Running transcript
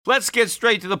Let's get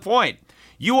straight to the point.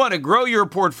 You want to grow your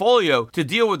portfolio to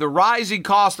deal with the rising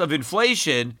cost of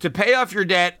inflation, to pay off your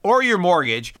debt or your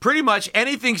mortgage, pretty much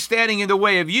anything standing in the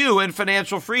way of you and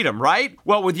financial freedom, right?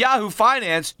 Well, with Yahoo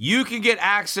Finance, you can get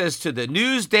access to the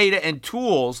news, data, and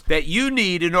tools that you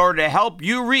need in order to help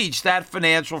you reach that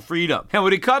financial freedom. And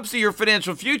when it comes to your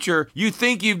financial future, you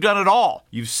think you've done it all.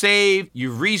 You've saved,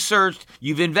 you've researched,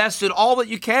 you've invested all that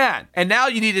you can. And now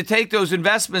you need to take those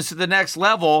investments to the next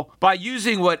level by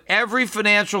using what every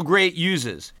financial great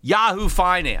uses. Yahoo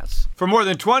Finance. For more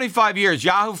than 25 years,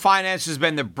 Yahoo Finance has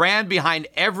been the brand behind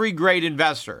every great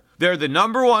investor. They're the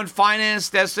 #1 finance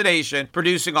destination,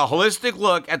 producing a holistic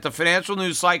look at the financial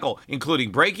news cycle,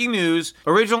 including breaking news,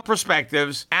 original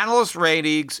perspectives, analyst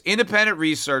ratings, independent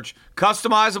research,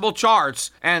 customizable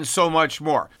charts, and so much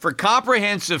more. For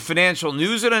comprehensive financial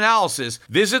news and analysis,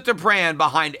 visit the brand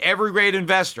behind every great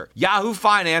investor,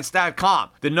 yahoofinance.com,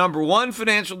 the #1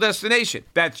 financial destination.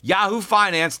 That's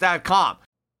yahoofinance.com.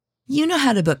 You know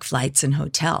how to book flights and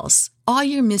hotels. All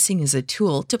you're missing is a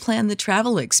tool to plan the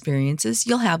travel experiences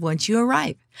you'll have once you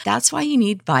arrive. That's why you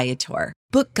need Viator.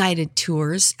 Book guided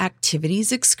tours,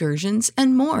 activities, excursions,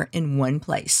 and more in one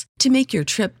place to make your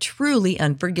trip truly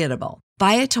unforgettable.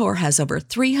 Viator has over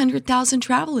 300,000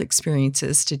 travel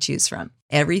experiences to choose from.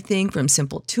 Everything from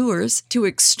simple tours to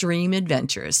extreme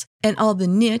adventures and all the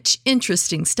niche,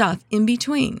 interesting stuff in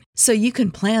between. So you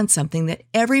can plan something that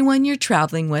everyone you're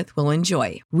traveling with will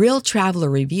enjoy. Real traveler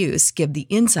reviews give the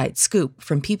inside scoop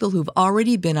from people who've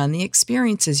already been on the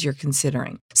experiences you're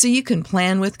considering. So you can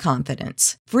plan with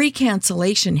confidence. Free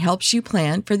cancellation helps you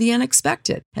plan for the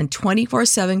unexpected. And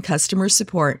 24/7 customer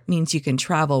support means you can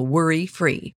travel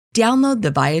worry-free. Download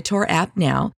the Viator app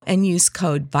now and use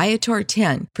code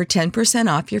Viator10 for 10%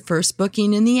 off your first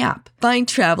booking in the app. Find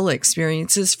travel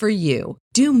experiences for you.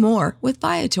 Do more with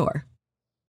Viator.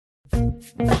 The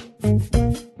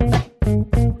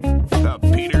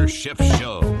Peter Schiff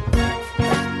Show.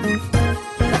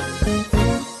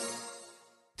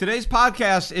 Today's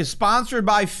podcast is sponsored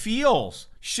by Feals.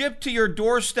 Shipped to your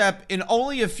doorstep in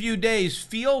only a few days,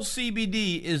 Feals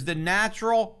CBD is the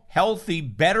natural, healthy,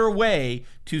 better way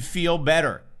to feel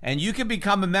better. And you can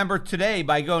become a member today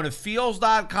by going to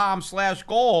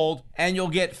feals.com/gold, and you'll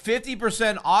get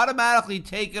 50% automatically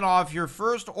taken off your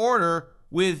first order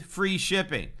with free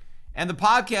shipping. And the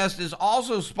podcast is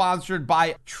also sponsored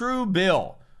by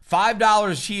Truebill.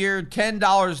 $5 here,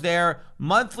 $10 there.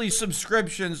 Monthly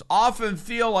subscriptions often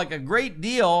feel like a great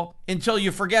deal until you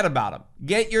forget about them.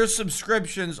 Get your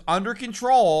subscriptions under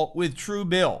control with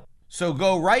Truebill. So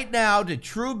go right now to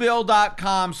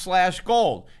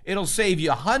truebill.com/gold. It'll save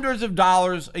you hundreds of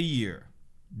dollars a year.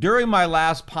 During my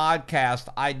last podcast,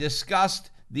 I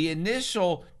discussed the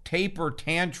initial taper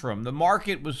tantrum. The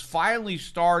market was finally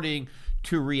starting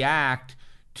to react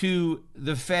to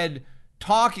the Fed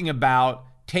talking about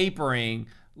tapering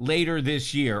later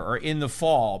this year or in the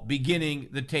fall, beginning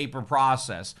the taper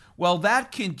process. Well,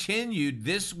 that continued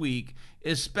this week,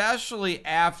 especially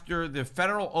after the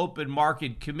Federal Open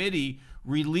Market Committee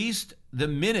released the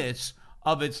minutes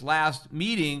of its last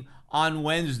meeting on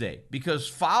Wednesday. Because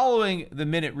following the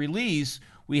minute release,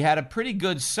 we had a pretty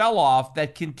good sell-off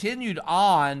that continued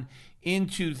on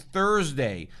into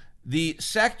Thursday. The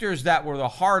sectors that were the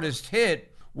hardest hit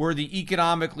were the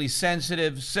economically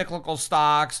sensitive, cyclical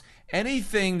stocks,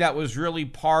 anything that was really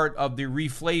part of the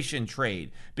reflation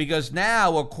trade. Because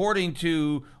now, according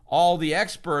to all the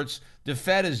experts, the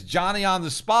Fed is Johnny on the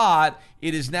spot.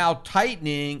 It is now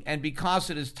tightening, and because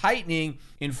it is tightening,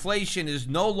 inflation is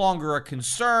no longer a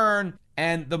concern,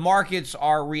 and the markets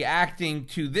are reacting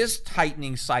to this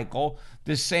tightening cycle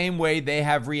the same way they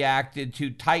have reacted to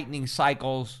tightening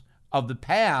cycles of the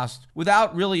past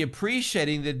without really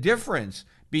appreciating the difference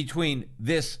between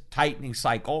this tightening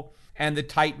cycle and the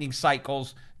tightening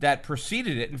cycles that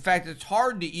preceded it. In fact, it's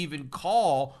hard to even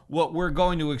call what we're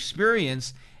going to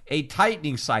experience a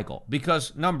tightening cycle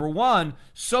because, number one,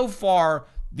 so far,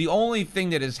 the only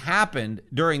thing that has happened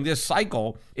during this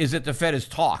cycle is that the Fed has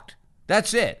talked.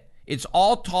 That's it. It's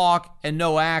all talk and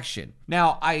no action.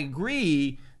 Now, I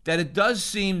agree that it does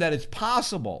seem that it's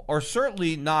possible, or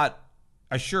certainly not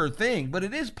a sure thing, but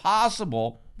it is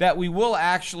possible that we will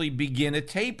actually begin a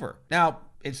taper. Now,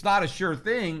 it's not a sure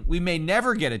thing. We may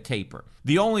never get a taper.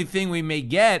 The only thing we may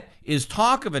get is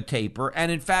talk of a taper,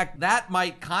 and in fact, that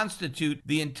might constitute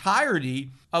the entirety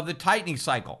of the tightening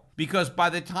cycle. Because by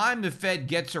the time the Fed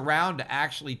gets around to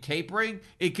actually tapering,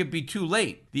 it could be too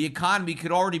late. The economy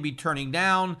could already be turning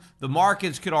down. The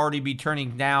markets could already be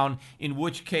turning down, in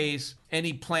which case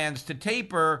any plans to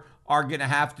taper are going to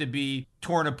have to be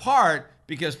torn apart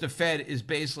because the Fed is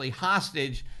basically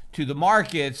hostage to the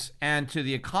markets and to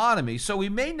the economy. So we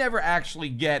may never actually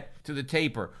get to the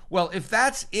taper. Well, if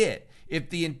that's it, if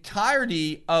the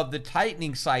entirety of the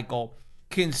tightening cycle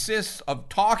consists of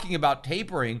talking about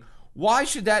tapering, why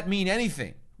should that mean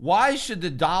anything? Why should the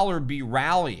dollar be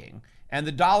rallying? And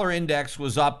the dollar index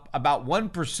was up about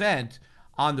 1%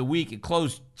 on the week. It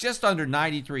closed just under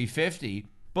 93.50.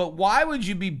 But why would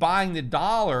you be buying the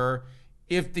dollar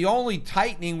if the only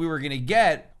tightening we were going to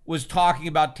get was talking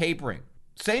about tapering?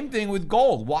 Same thing with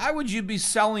gold. Why would you be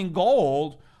selling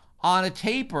gold on a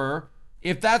taper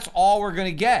if that's all we're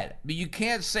going to get? But you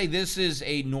can't say this is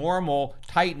a normal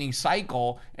tightening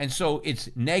cycle and so it's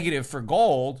negative for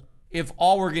gold if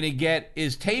all we're going to get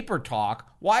is taper talk.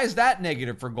 Why is that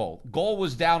negative for gold? Gold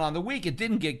was down on the week. It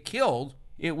didn't get killed.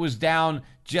 It was down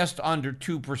just under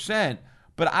 2%.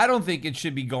 But I don't think it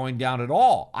should be going down at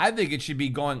all. I think it should be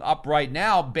going up right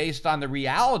now based on the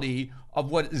reality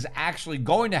of what is actually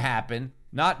going to happen,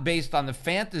 not based on the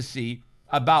fantasy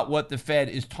about what the Fed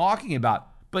is talking about.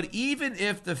 But even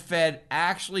if the Fed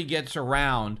actually gets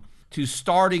around to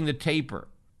starting the taper,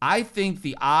 I think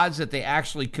the odds that they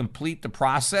actually complete the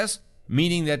process,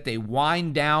 meaning that they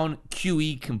wind down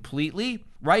QE completely,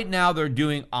 right now they're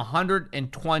doing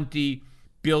 $120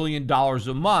 billion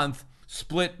a month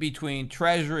split between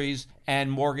treasuries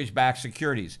and mortgage-backed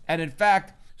securities. And in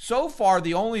fact, so far,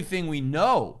 the only thing we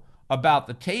know about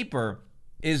the taper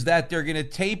is that they're going to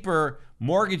taper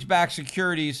mortgage-backed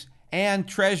securities and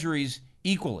treasuries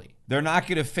equally. They're not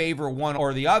going to favor one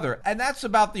or the other. And that's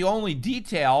about the only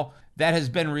detail that has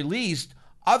been released,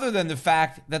 other than the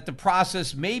fact that the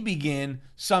process may begin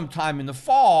sometime in the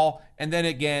fall, and then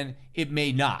again, it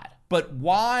may not. But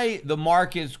why the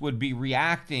markets would be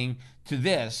reacting to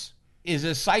this is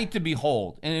a sight to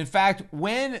behold. And in fact,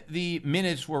 when the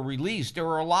minutes were released, there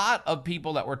were a lot of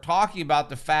people that were talking about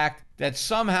the fact that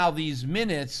somehow these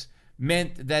minutes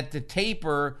meant that the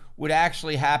taper would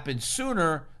actually happen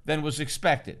sooner than was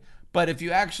expected. But if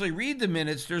you actually read the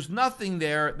minutes, there's nothing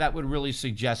there that would really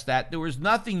suggest that. There was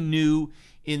nothing new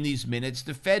in these minutes.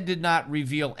 The Fed did not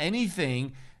reveal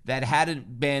anything that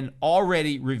hadn't been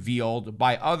already revealed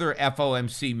by other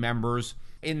FOMC members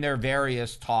in their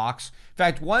various talks. In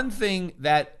fact, one thing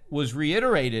that was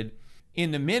reiterated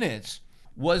in the minutes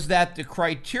was that the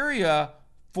criteria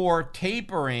for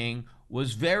tapering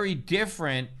was very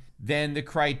different than the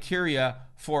criteria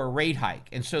for a rate hike.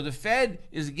 And so the Fed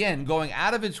is, again, going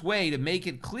out of its way to make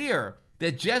it clear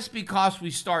that just because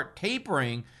we start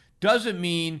tapering doesn't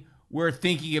mean we're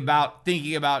thinking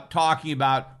about talking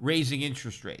about raising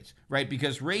interest rates, right?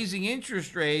 Because raising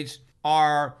interest rates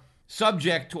are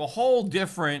subject to a whole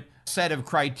different set of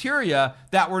criteria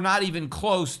that we're not even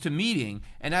close to meeting.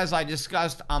 And as I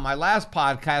discussed on my last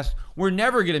podcast, we're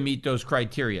never going to meet those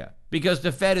criteria because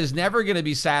the Fed is never going to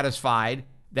be satisfied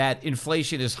that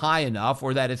inflation is high enough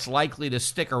or that it's likely to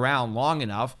stick around long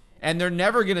enough. And they're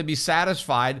never going to be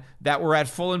satisfied that we're at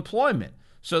full employment.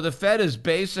 So the Fed is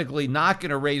basically not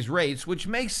going to raise rates, which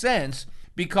makes sense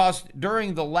because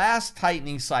during the last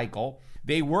tightening cycle,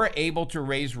 they were able to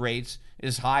raise rates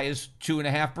as high as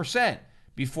 2.5%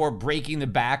 before breaking the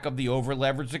back of the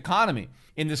over-leveraged economy.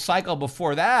 In the cycle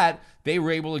before that, they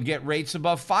were able to get rates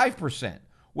above 5%.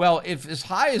 Well, if as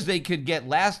high as they could get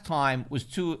last time was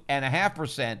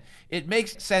 2.5%, it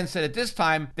makes sense that at this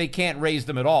time they can't raise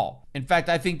them at all. In fact,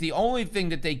 I think the only thing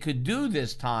that they could do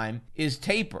this time is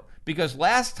taper, because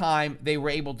last time they were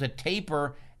able to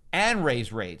taper and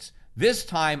raise rates. This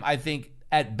time, I think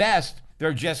at best,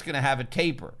 they're just going to have a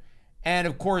taper. And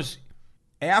of course,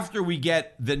 after we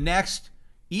get the next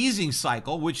easing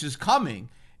cycle, which is coming,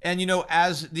 and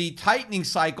as the tightening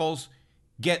cycles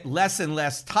get less and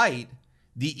less tight,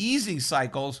 the easing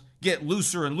cycles get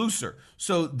looser and looser.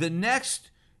 So the next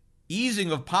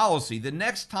easing of policy, the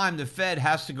next time the Fed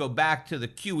has to go back to the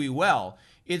QE well,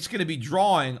 it's going to be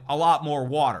drawing a lot more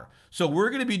water. So we're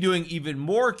going to be doing even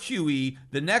more QE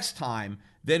the next time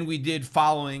than we did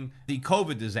following the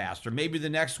COVID disaster. Maybe the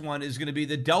next one is going to be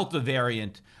the Delta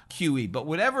variant QE. But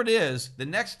whatever it is, the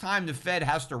next time the Fed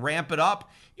has to ramp it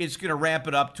up, it's going to ramp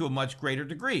it up to a much greater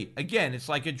degree. Again, it's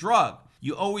like a drug.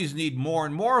 You always need more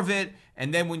and more of it.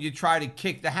 And then when you try to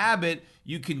kick the habit,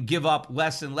 you can give up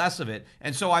less and less of it.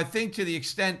 And so I think to the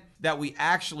extent that we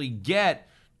actually get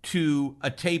to a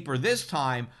taper this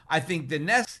time, I think the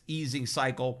next easing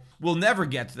cycle will never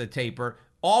get to the taper.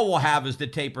 All we'll have is the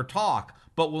taper talk,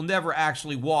 but we'll never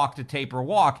actually walk the taper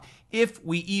walk, if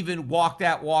we even walk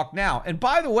that walk now. And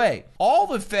by the way, all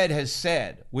the Fed has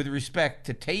said with respect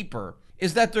to taper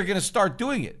is that they're going to start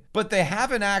doing it, but they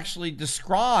haven't actually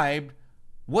described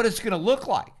what it's going to look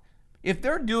like. if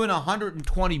they're doing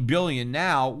 120 billion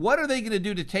now, what are they going to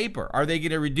do to taper? Are they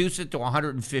going to reduce it to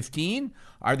 115?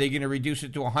 Are they going to reduce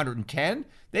it to 110?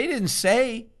 They didn't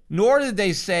say, nor did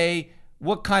they say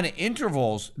what kind of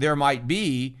intervals there might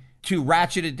be to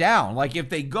ratchet it down. Like if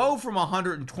they go from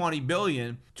 120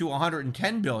 billion to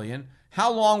 110 billion,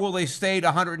 how long will they stay at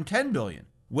 110 billion?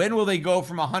 When will they go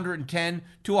from 110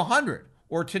 to 100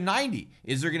 or to 90?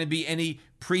 Is there going to be any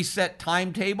preset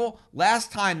timetable?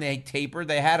 Last time they tapered,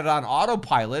 they had it on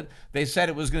autopilot. They said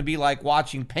it was going to be like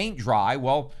watching paint dry.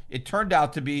 Well, it turned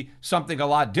out to be something a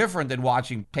lot different than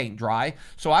watching paint dry.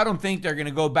 So I don't think they're going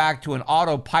to go back to an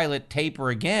autopilot taper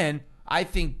again. I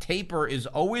think taper is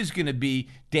always going to be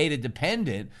data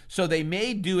dependent. So they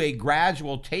may do a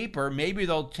gradual taper. Maybe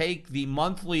they'll take the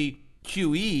monthly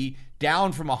QE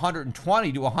down from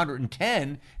 120 to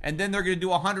 110, and then they're going to do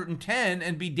 110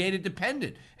 and be data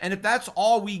dependent. And if that's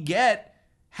all we get,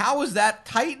 how is that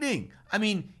tightening? I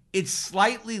mean, it's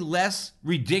slightly less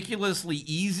ridiculously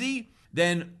easy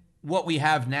than what we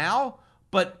have now,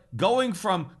 but going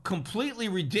from completely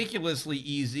ridiculously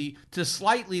easy to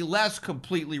slightly less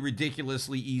completely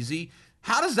ridiculously easy,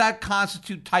 how does that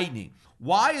constitute tightening?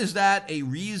 Why is that a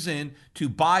reason to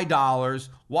buy dollars?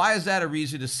 Why is that a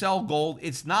reason to sell gold?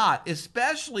 It's not,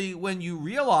 especially when you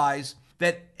realize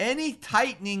that any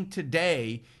tightening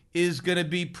today is going to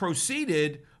be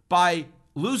preceded by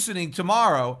loosening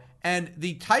tomorrow. And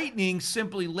the tightening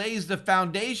simply lays the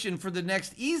foundation for the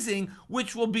next easing,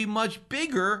 which will be much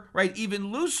bigger, right?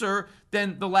 Even looser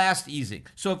than the last easing.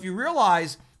 So if you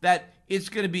realize that it's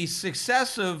going to be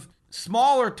successive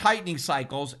smaller tightening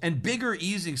cycles and bigger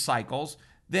easing cycles,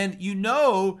 then you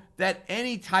know that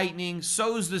any tightening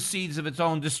sows the seeds of its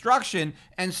own destruction.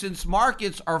 And since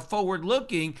markets are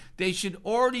forward-looking, they should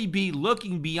already be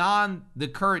looking beyond the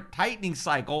current tightening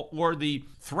cycle or the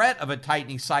threat of a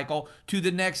tightening cycle to the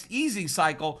next easing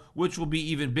cycle, which will be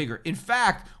even bigger. In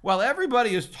fact, while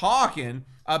everybody is talking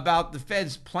about the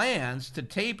Fed's plans to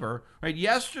taper, right,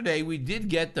 yesterday we did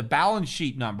get the balance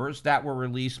sheet numbers that were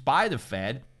released by the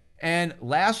Fed. And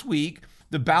last week,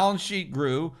 the balance sheet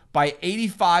grew by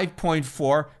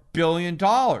 $85.4 billion.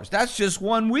 That's just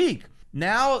 1 week.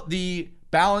 Now the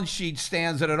balance sheet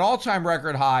stands at an all-time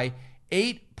record high,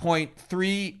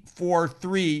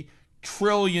 $8.343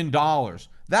 trillion.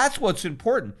 That's what's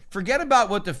important. Forget about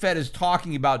what the Fed is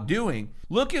talking about doing.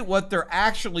 Look at what they're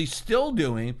actually still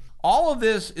doing. All of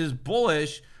this is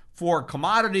bullish for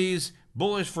commodities,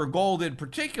 bullish for gold in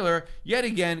particular. Yet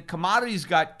again, commodities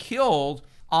got killed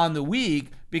on the week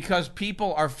because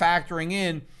people are factoring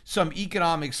in some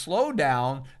economic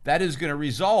slowdown that is going to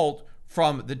result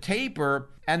from the taper,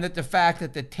 and that the fact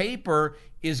that the taper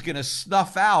is going to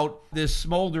snuff out this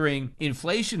smoldering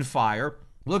inflation fire.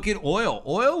 Look at oil.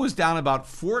 Oil was down about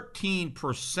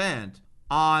 14%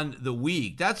 on the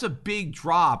week. That's a big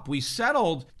drop. We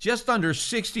settled just under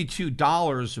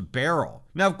 $62 a barrel.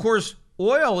 Now, of course,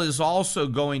 oil is also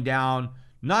going down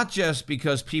not just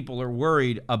because people are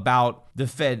worried about the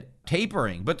Fed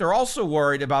tapering, but they're also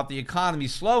worried about the economy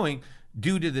slowing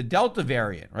due to the Delta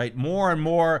variant, right? More and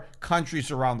more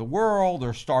countries around the world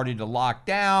are starting to lock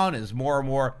down as more and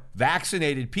more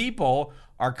vaccinated people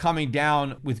are coming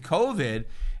down with COVID.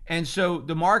 And so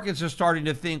the markets are starting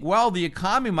to think, well, the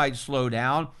economy might slow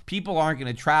down. People aren't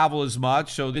going to travel as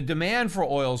much. So the demand for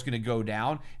oil is going to go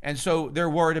down. And so they're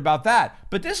worried about that.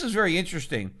 But this is very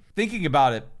interesting. Thinking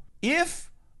about it, if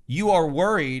you are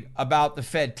worried about the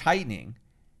Fed tightening,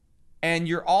 and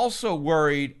you're also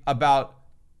worried about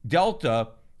Delta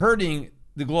hurting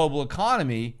the global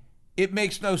economy, it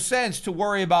makes no sense to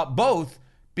worry about both,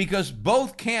 because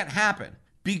both can't happen.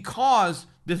 Because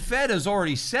the Fed has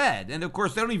already said, and of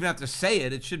course they don't even have to say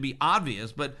it, it should be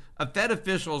obvious, but Fed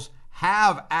officials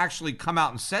have actually come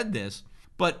out and said this,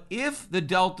 but if the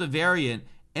Delta variant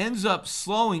ends up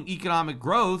slowing economic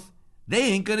growth, they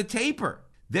ain't going to taper.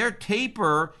 Their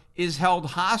taper is held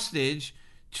hostage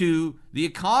to the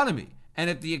economy. And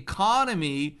if the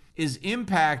economy is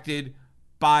impacted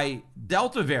by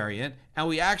Delta variant and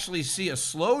we actually see a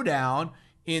slowdown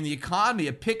in the economy,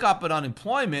 a pickup in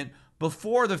unemployment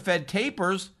before the Fed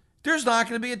tapers, there's not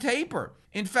going to be a taper.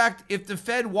 In fact, if the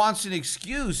Fed wants an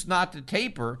excuse not to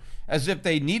taper, as if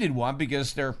they needed one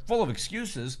because they're full of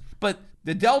excuses, but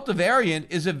the Delta variant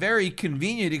is a very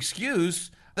convenient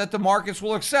excuse that the markets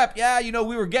will accept. Yeah,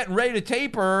 we were getting ready to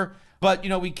taper, but,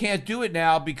 we can't do it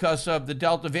now because of the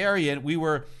Delta variant. We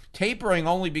were tapering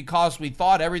only because we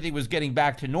thought everything was getting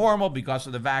back to normal because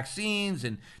of the vaccines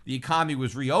and the economy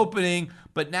was reopening.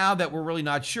 But now that we're really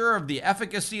not sure of the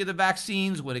efficacy of the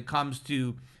vaccines when it comes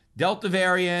to Delta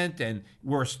variant, and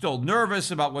we're still nervous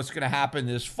about what's going to happen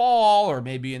this fall or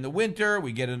maybe in the winter.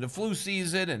 We get into flu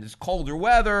season and it's colder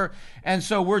weather, and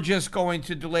so we're just going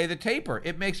to delay the taper.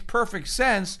 It makes perfect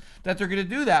sense that they're going to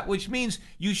do that, which means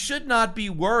you should not be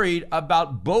worried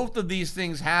about both of these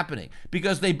things happening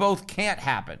because they both can't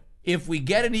happen. If we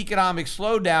get an economic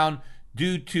slowdown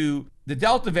due to the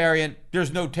Delta variant,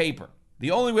 there's no taper.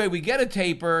 The only way we get a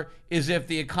taper is if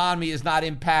the economy is not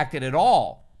impacted at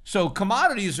all. So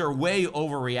commodities are way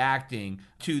overreacting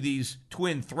to these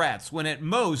twin threats when at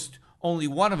most only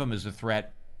one of them is a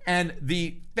threat. And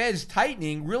the Fed's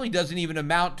tightening really doesn't even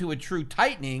amount to a true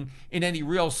tightening in any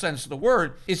real sense of the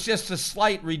word. It's just a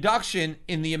slight reduction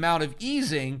in the amount of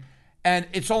easing, and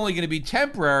it's only going to be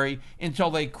temporary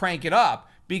until they crank it up.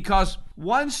 Because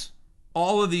once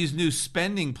all of these new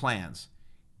spending plans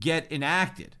get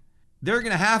enacted, they're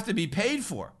going to have to be paid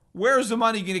for. Where's the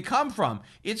money going to come from?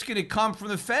 It's going to come from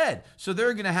the Fed. So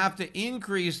they're going to have to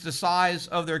increase the size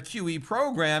of their QE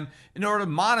program in order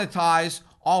to monetize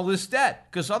all this debt,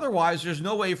 because otherwise there's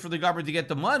no way for the government to get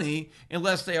the money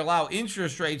unless they allow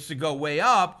interest rates to go way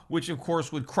up, which of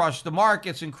course would crush the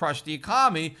markets and crush the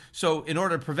economy. So in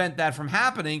order to prevent that from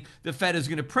happening, the Fed is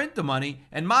going to print the money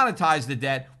and monetize the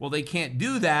debt. Well, they can't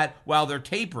do that while they're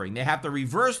tapering. They have to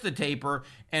reverse the taper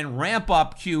and ramp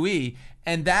up QE.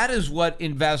 And that is what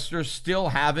investors still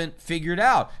haven't figured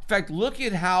out. In fact, look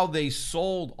at how they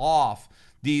sold off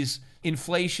these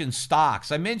inflation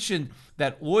stocks. I mentioned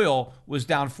that oil was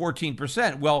down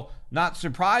 14%. Well, not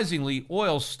surprisingly,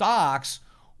 oil stocks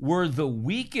were the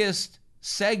weakest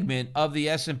segment of the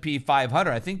S&P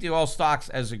 500. I think the oil stocks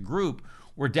as a group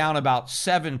were down about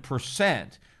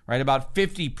 7%, right? About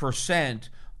 50%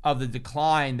 of the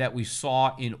decline that we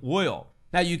saw in oil.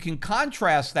 Now, you can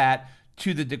contrast that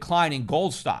to the decline in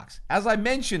gold stocks. As I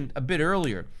mentioned a bit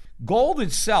earlier, gold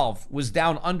itself was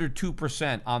down under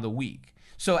 2% on the week.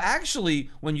 So actually,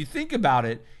 when you think about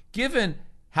it, given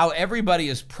how everybody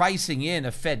is pricing in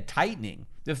a Fed tightening,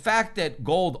 the fact that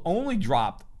gold only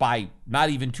dropped by not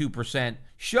even 2%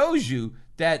 shows you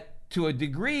that to a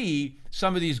degree,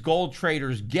 some of these gold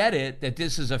traders get it, that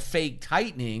this is a fake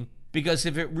tightening, because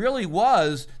if it really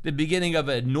was the beginning of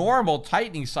a normal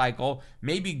tightening cycle,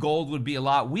 maybe gold would be a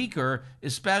lot weaker,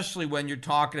 especially when you're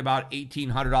talking about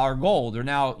 $1,800 gold, or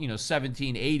now,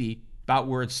 $1,780, about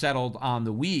where it's settled on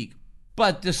the week.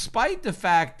 But despite the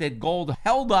fact that gold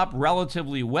held up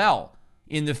relatively well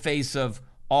in the face of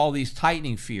all these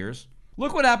tightening fears,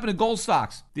 look what happened to gold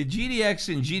stocks. The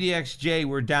GDX and GDXJ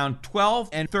were down 12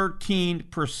 and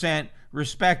 13%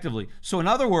 respectively. So in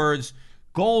other words,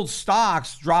 gold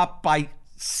stocks dropped by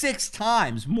 6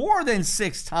 times, more than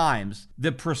 6 times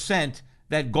the percent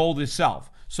that gold itself.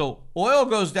 So oil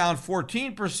goes down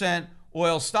 14%,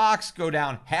 oil stocks go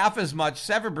down half as much,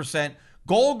 7%.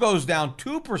 Gold goes down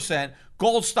 2%.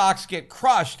 Gold stocks get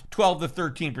crushed 12 to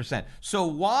 13%. So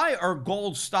why are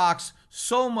gold stocks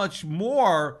so much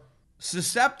more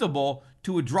susceptible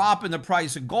to a drop in the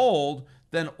price of gold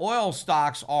than oil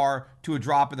stocks are to a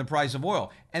drop in the price of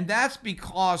oil? And that's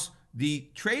because the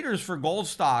traders for gold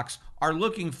stocks are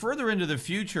looking further into the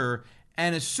future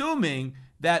and assuming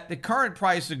that the current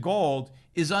price of gold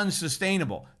is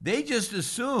unsustainable. They just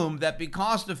assume that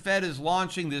because the Fed is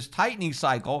launching this tightening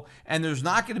cycle and there's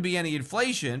not going to be any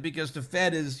inflation because the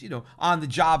Fed is, on the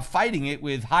job fighting it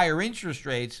with higher interest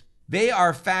rates, they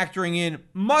are factoring in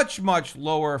much, much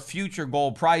lower future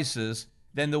gold prices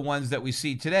than the ones that we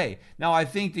see today. Now, I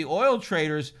think the oil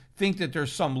traders think that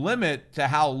there's some limit to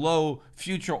how low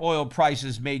future oil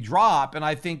prices may drop, and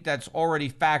I think that's already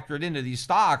factored into these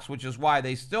stocks, which is why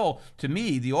they still, to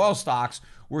me, the oil stocks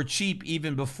were cheap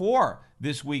even before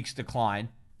this week's decline.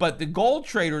 But the gold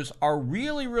traders are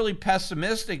really, really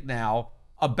pessimistic now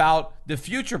about the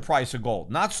future price of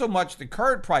gold. Not so much the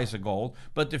current price of gold,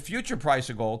 but the future price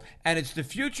of gold. And it's the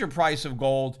future price of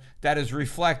gold that is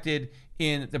reflected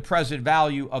in the present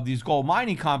value of these gold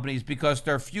mining companies because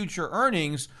their future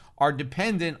earnings are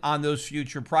dependent on those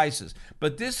future prices.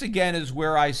 But this again is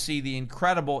where I see the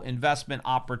incredible investment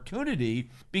opportunity,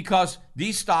 because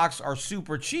these stocks are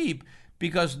super cheap,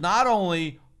 because not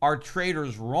only are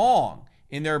traders wrong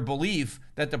in their belief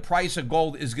that the price of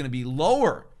gold is going to be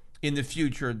lower in the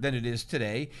future than it is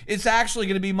today, it's actually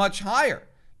going to be much higher.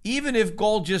 Even if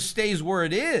gold just stays where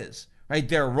it is, right?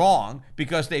 They're wrong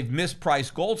because they've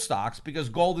mispriced gold stocks, because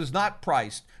gold is not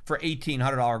priced for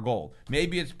 $1,800 gold.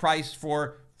 Maybe it's priced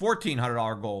for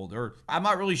 $1,400 gold, or I'm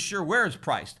not really sure where it's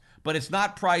priced, but it's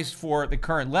not priced for the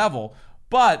current level.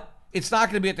 But it's not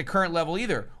going to be at the current level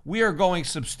either. We are going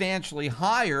substantially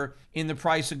higher in the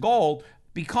price of gold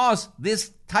because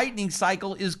this tightening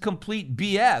cycle is complete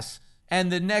BS. And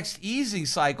the next easing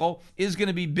cycle is going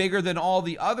to be bigger than all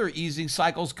the other easing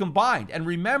cycles combined. And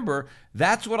remember,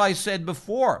 that's what I said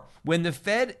before. When the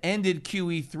Fed ended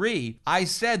QE3, I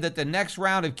said that the next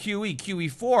round of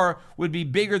QE4, would be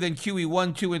bigger than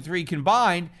QE1, 2, and 3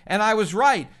 combined. And I was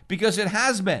right, because it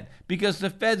has been. Because the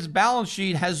Fed's balance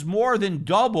sheet has more than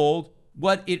doubled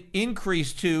what it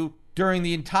increased to during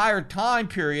the entire time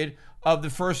period of the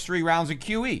first 3 rounds of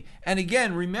QE. And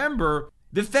again, remember,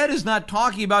 the Fed is not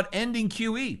talking about ending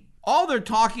QE. All they're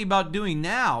talking about doing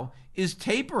now is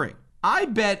tapering. I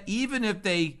bet even if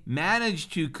they manage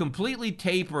to completely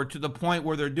taper to the point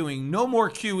where they're doing no more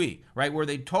QE, right, where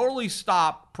they totally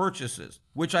stop purchases,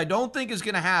 which I don't think is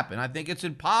going to happen. I think it's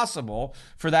impossible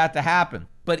for that to happen.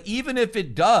 But even if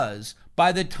it does,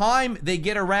 by the time they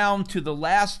get around to the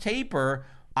last taper,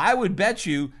 I would bet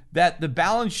you that the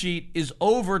balance sheet is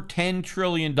over $10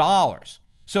 trillion.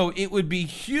 So it would be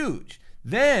huge.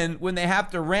 Then when they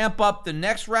have to ramp up the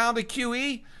next round of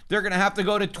QE, they're going to have to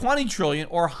go to 20 trillion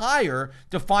or higher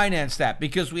to finance that,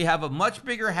 because we have a much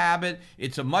bigger habit.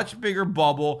 It's a much bigger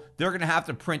bubble. They're going to have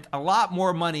to print a lot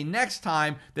more money next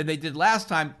time than they did last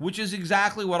time, which is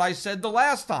exactly what I said the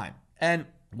last time. And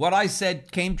what I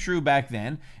said came true back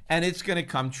then, and it's going to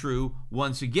come true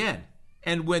once again.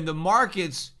 And when the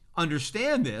markets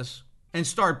understand this and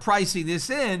start pricing this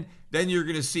in, then you're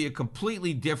going to see a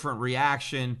completely different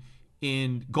reaction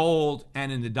in gold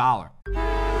and in the dollar.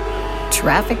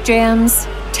 Traffic jams,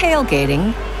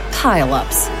 tailgating,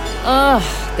 pileups.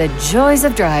 Ugh, the joys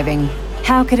of driving.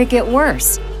 How could it get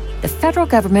worse? The federal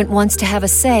government wants to have a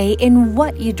say in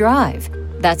what you drive.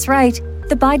 That's right.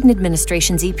 The Biden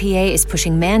administration's EPA is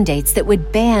pushing mandates that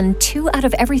would ban 2 out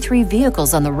of every 3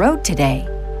 vehicles on the road today.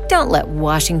 Don't let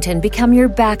Washington become your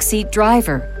backseat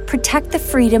driver. Protect the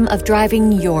freedom of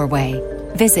driving your way.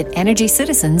 Visit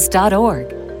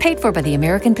EnergyCitizens.org. Paid for by the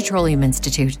American Petroleum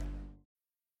Institute.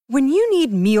 When you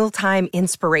need mealtime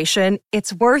inspiration,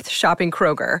 it's worth shopping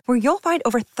Kroger, where you'll find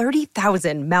over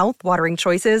 30,000 mouth-watering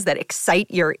choices that excite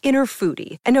your inner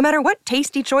foodie. And no matter what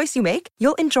tasty choice you make,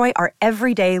 you'll enjoy our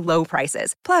everyday low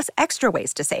prices, plus extra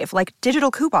ways to save, like digital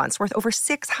coupons worth over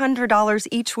 $600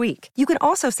 each week. You can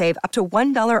also save up to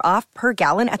 $1 off per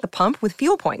gallon at the pump with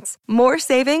fuel points. More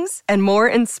savings and more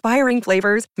inspiring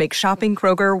flavors make shopping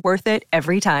Kroger worth it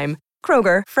every time.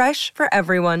 Kroger, fresh for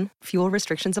everyone. Fuel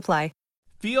restrictions apply.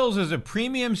 Feels is a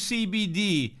premium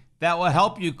CBD that will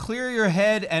help you clear your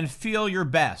head and feel your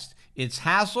best. It's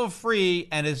hassle-free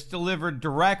and it's delivered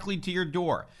directly to your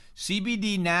door.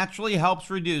 CBD naturally helps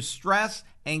reduce stress,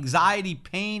 anxiety,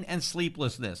 pain, and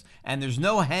sleeplessness, and there's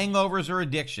no hangovers or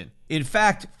addiction. In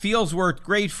fact, Feels worked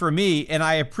great for me, and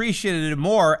I appreciated it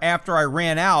more after I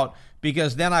ran out,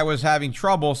 because then I was having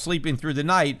trouble sleeping through the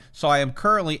night, so I am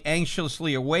currently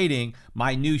anxiously awaiting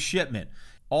my new shipment.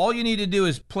 All you need to do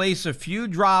is place a few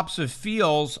drops of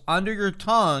Feels under your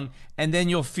tongue, and then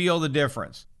you'll feel the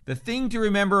difference. The thing to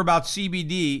remember about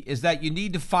CBD is that you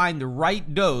need to find the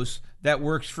right dose that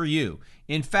works for you.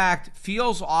 In fact,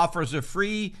 Feels offers a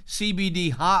free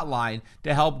CBD hotline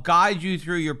to help guide you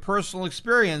through your personal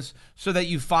experience so that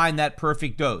you find that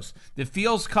perfect dose. The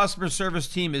Feels customer service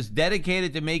team is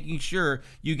dedicated to making sure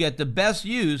you get the best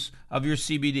use of your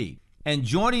CBD. And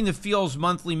joining the Feels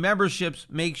monthly memberships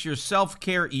makes your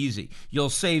self-care easy.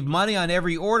 You'll save money on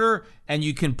every order, and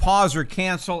you can pause or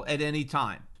cancel at any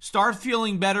time. Start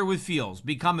feeling better with Feels.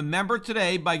 Become a member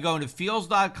today by going to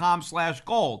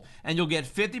feels.com/gold, and you'll get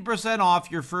 50% off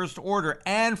your first order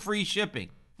and free shipping.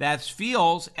 That's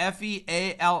Feels,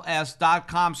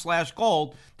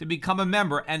 FEALS.com/gold to become a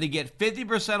member and to get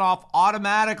 50% off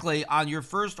automatically on your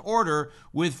first order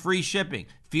with free shipping.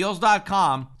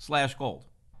 Feels.com/gold.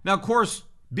 Now, of course,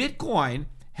 Bitcoin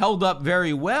held up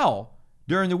very well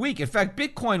during the week. In fact,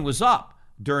 Bitcoin was up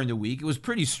during the week. It was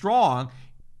pretty strong.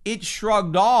 It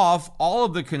shrugged off all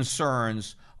of the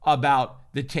concerns about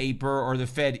the taper or the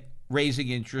Fed raising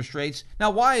interest rates.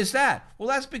 Now, why is that? Well,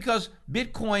 that's because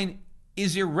Bitcoin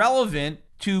is irrelevant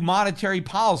to monetary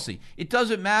policy. It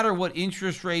doesn't matter what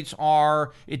interest rates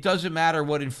are. It doesn't matter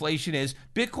what inflation is.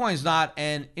 Bitcoin's not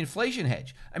an inflation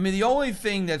hedge. I mean, the only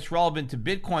thing that's relevant to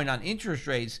Bitcoin on interest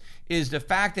rates is the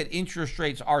fact that interest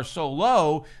rates are so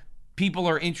low, people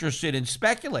are interested in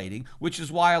speculating, which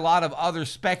is why a lot of other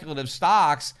speculative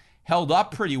stocks held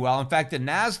up pretty well. In fact, the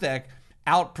NASDAQ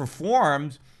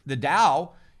outperformed the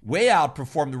Dow, way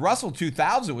outperformed. The Russell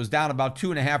 2000 was down about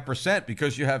 2.5%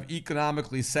 because you have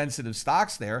economically sensitive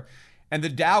stocks there. And the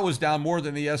Dow was down more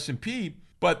than the S&P,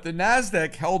 but the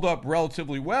NASDAQ held up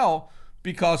relatively well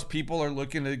because people are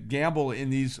looking to gamble in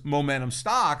these momentum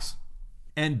stocks.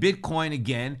 And Bitcoin,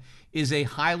 again, is a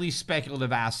highly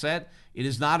speculative asset. It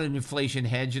is not an inflation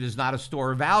hedge. It is not a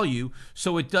store of value.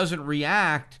 So it doesn't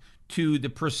react to the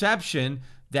perception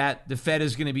that the Fed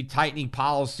is going to be tightening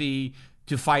policy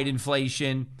to fight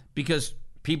inflation, because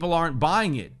people aren't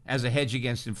buying it as a hedge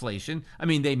against inflation. I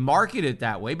mean, they market it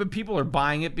that way, but people are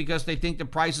buying it because they think the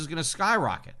price is going to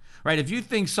skyrocket, right? If you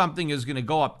think something is going to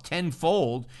go up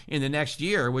tenfold in the next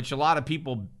year, which a lot of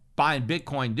people buying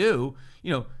Bitcoin do,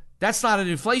 that's not an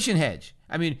inflation hedge.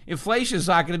 I mean, inflation is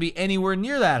not going to be anywhere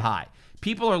near that high.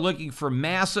 People are looking for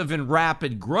massive and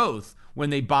rapid growth when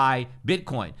they buy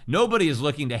Bitcoin. Nobody is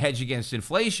looking to hedge against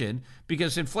inflation,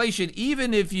 because inflation,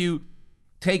 even if you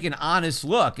take an honest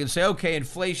look and say, okay,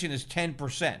 inflation is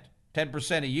 10%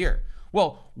 a year.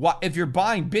 Well, if you're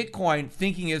buying Bitcoin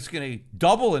thinking it's going to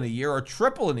double in a year or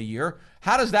triple in a year,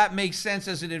 how does that make sense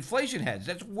as an inflation hedge?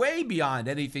 That's way beyond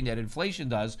anything that inflation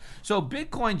does. So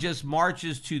Bitcoin just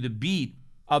marches to the beat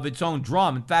of its own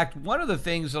drum. In fact, one of the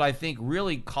things that I think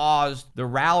really caused the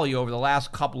rally over the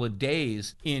last couple of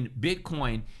days in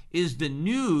Bitcoin is the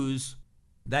news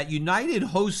that United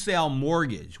Wholesale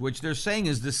Mortgage, which they're saying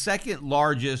is the second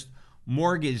largest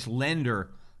mortgage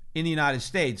lender in the United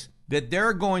States, that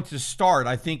they're going to start,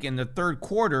 I think in the third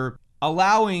quarter,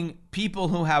 allowing people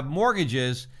who have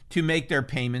mortgages to make their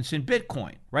payments in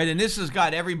Bitcoin, right? And this has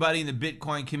got everybody in the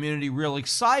Bitcoin community real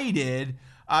excited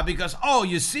because,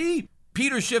 you see,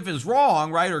 Peter Schiff is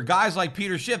wrong, right? Or guys like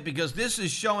Peter Schiff, because this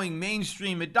is showing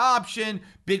mainstream adoption.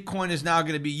 Bitcoin is now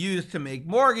going to be used to make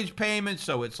mortgage payments.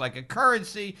 So it's like a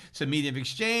currency. It's a medium of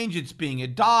exchange. It's being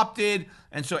adopted.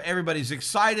 And so everybody's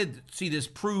excited. See, this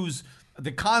proves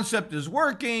the concept is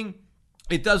working.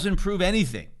 It doesn't prove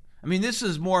anything. I mean, this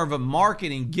is more of a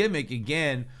marketing gimmick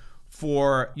again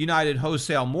for United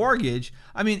Wholesale Mortgage.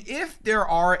 I mean, if there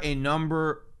are a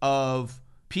number of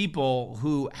people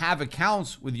who have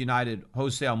accounts with United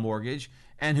Wholesale Mortgage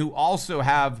and who also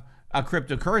have a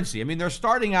cryptocurrency. I mean, they're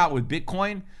starting out with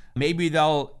Bitcoin. Maybe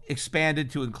they'll expand it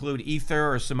to include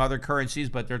Ether or some other currencies,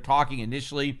 but they're talking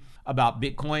initially about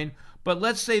Bitcoin. But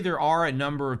let's say there are a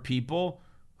number of people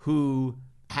who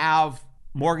have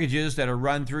mortgages that are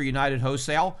run through United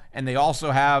Wholesale, and they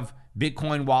also have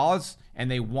Bitcoin wallets, and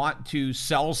they want to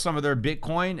sell some of their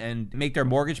Bitcoin and make their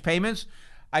mortgage payments.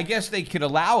 I guess they could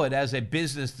allow it as a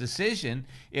business decision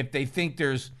if they think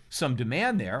there's some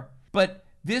demand there. But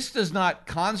this does not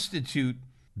constitute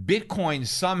Bitcoin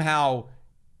somehow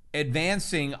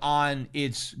advancing on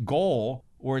its goal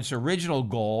or its original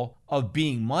goal of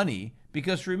being money.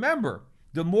 Because remember,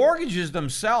 the mortgages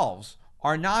themselves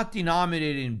are not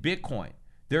denominated in Bitcoin.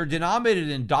 They're denominated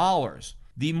in dollars.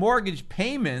 The mortgage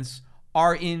payments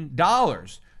are in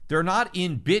dollars. They're not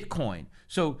in Bitcoin.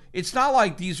 So it's not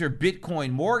like these are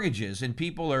Bitcoin mortgages and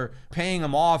people are paying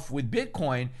them off with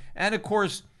Bitcoin. And of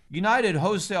course, United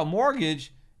Wholesale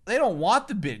Mortgage, they don't want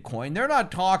the Bitcoin. They're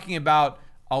not talking about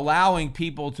allowing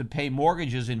people to pay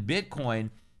mortgages in Bitcoin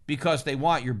because they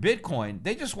want your Bitcoin.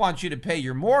 They just want you to pay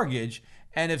your mortgage.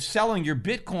 And if selling your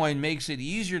Bitcoin makes it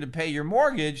easier to pay your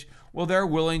mortgage, well, they're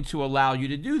willing to allow you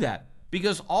to do that.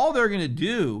 Because all they're going to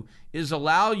do is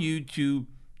allow you to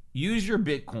use your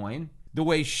Bitcoin the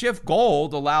way Schiff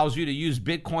Gold allows you to use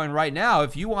Bitcoin right now.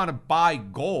 If you want to buy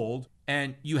gold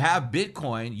and you have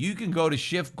Bitcoin, you can go to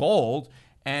Schiff Gold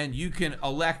and you can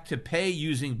elect to pay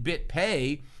using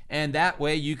BitPay. And that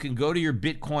way you can go to your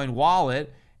Bitcoin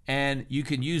wallet and you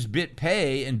can use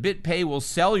BitPay, and BitPay will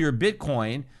sell your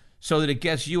Bitcoin so that it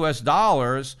gets US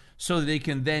dollars, so that they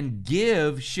can then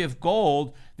give Schiff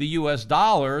Gold the US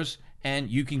dollars and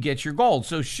you can get your gold.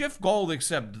 So Schiff Gold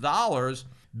accepts dollars,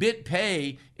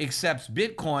 BitPay accepts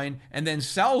Bitcoin and then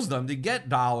sells them to get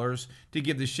dollars to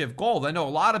give the Schiff Gold. I know a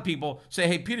lot of people say,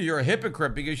 hey, Peter, you're a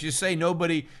hypocrite because you say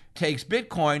nobody takes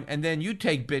Bitcoin and then you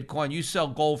take Bitcoin, you sell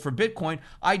gold for Bitcoin.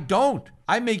 I don't.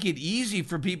 I make it easy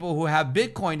for people who have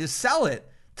Bitcoin to sell it,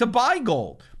 to buy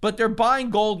gold, but they're buying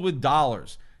gold with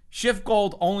dollars. Schiff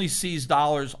Gold only sees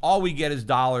dollars. All we get is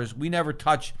dollars. We never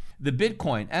touch the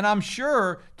Bitcoin. And I'm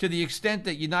sure to the extent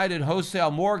that United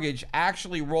Wholesale Mortgage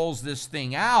actually rolls this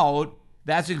thing out,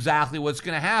 that's exactly what's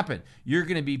going to happen. You're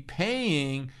going to be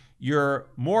paying your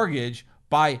mortgage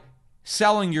by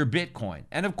selling your Bitcoin.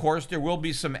 And of course, there will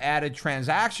be some added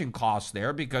transaction costs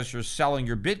there because you're selling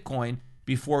your Bitcoin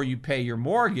before you pay your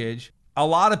mortgage. A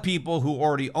lot of people who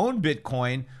already own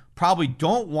Bitcoin probably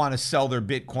don't want to sell their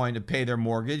Bitcoin to pay their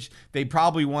mortgage. They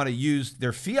probably want to use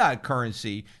their fiat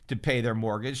currency to pay their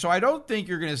mortgage. So I don't think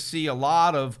you're going to see a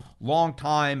lot of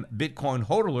longtime Bitcoin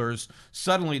hodlers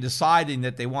suddenly deciding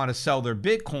that they want to sell their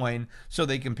Bitcoin so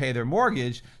they can pay their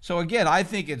mortgage. So again, I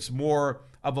think it's more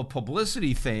of a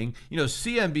publicity thing. You know,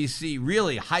 CNBC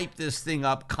really hyped this thing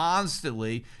up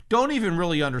constantly. Don't even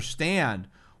really understand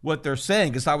what they're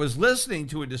saying, because I was listening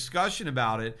to a discussion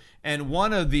about it, and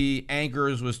one of the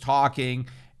anchors was talking,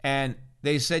 and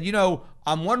they said,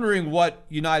 I'm wondering what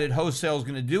United Wholesale is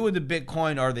going to do with the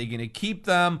Bitcoin. Are they going to keep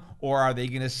them, or are they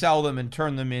going to sell them and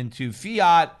turn them into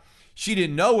fiat? She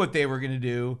didn't know what they were going to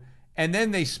do. And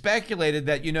then they speculated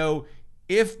that,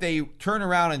 if they turn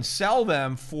around and sell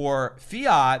them for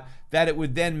fiat, that it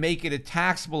would then make it a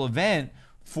taxable event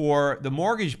for the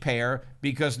mortgage payer,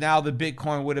 because now the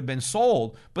Bitcoin would have been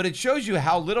sold. But it shows you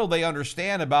how little they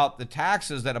understand about the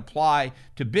taxes that apply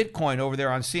to Bitcoin over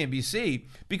there on CNBC,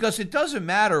 because it doesn't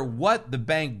matter what the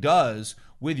bank does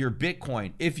with your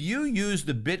Bitcoin. If you use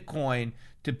the Bitcoin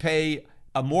to pay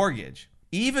a mortgage,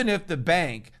 even if the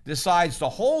bank decides to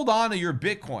hold on to your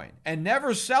Bitcoin and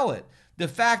never sell it, the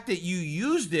fact that you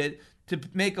used it to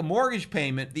make a mortgage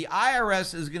payment, the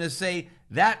IRS is going to say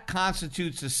that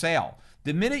constitutes a sale.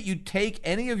 The minute you take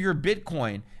any of your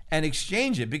Bitcoin and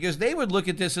exchange it, because they would look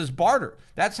at this as barter.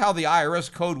 That's how the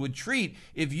IRS code would treat.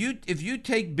 If you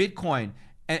take Bitcoin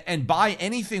and buy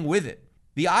anything with it,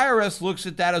 the IRS looks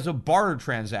at that as a barter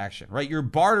transaction, right? You're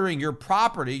bartering your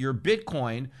property, your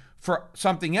Bitcoin, for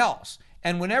something else.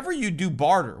 And whenever you do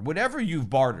barter, whatever you've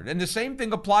bartered, and the same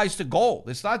thing applies to gold.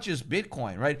 It's not just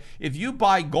Bitcoin, right? If you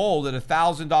buy gold at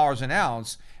 $1,000 an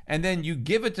ounce, and then you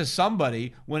give it to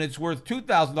somebody when it's worth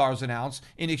 $2,000 an ounce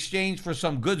in exchange for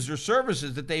some goods or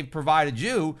services that they've provided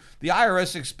you, the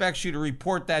IRS expects you to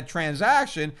report that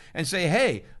transaction and say,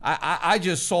 hey, I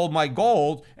just sold my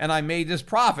gold and I made this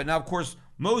profit. Now, of course,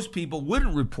 most people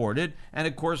wouldn't report it. And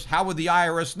of course, how would the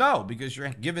IRS know? Because you're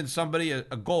giving somebody a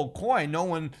gold coin.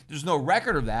 There's no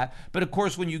record of that. But of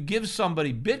course, when you give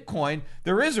somebody Bitcoin,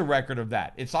 there is a record of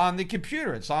that. It's on the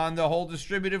computer. It's on the whole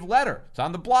distributive ledger. It's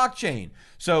on the blockchain.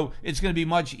 So it's going to be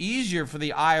much easier for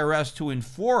the IRS to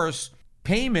enforce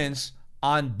payments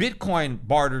on Bitcoin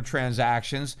barter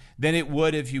transactions than it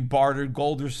would if you bartered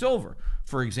gold or silver,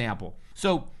 for example.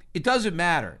 So it doesn't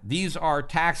matter. These are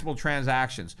taxable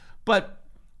transactions. But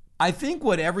I think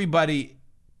what everybody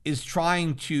is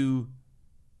trying to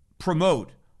promote,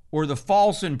 or the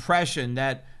false impression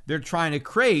that they're trying to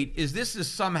create, is this is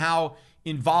somehow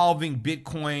involving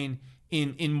Bitcoin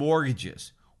in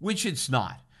mortgages, which it's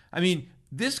not. I mean,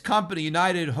 this company,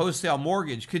 United Wholesale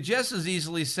Mortgage, could just as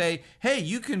easily say, hey,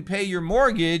 you can pay your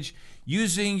mortgage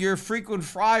using your frequent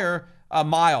flyer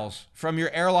miles from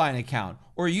your airline account,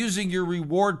 or using your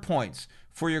reward points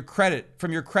for your credit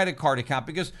from your credit card account,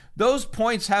 because those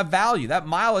points have value. That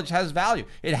mileage has value.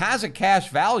 It has a cash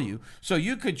value. So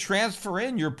you could transfer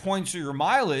in your points or your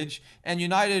mileage, and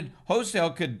United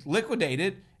Wholesale could liquidate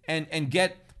it and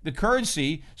get the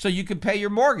currency so you could pay your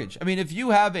mortgage. I mean, if you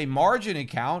have a margin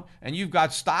account and you've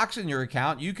got stocks in your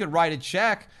account, you could write a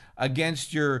check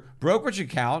against your brokerage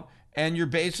account, and you're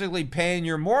basically paying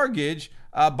your mortgage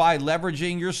by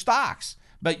leveraging your stocks.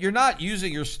 But you're not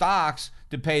using your stocks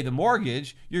to pay the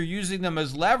mortgage. You're using them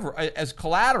as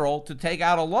collateral to take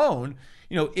out a loan.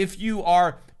 If you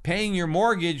are paying your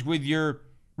mortgage with your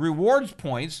rewards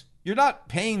points, you're not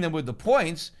paying them with the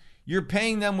points. You're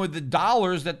paying them with the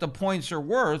dollars that the points are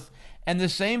worth. And the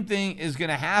same thing is going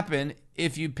to happen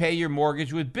if you pay your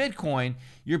mortgage with Bitcoin.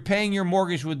 You're paying your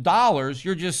mortgage with dollars.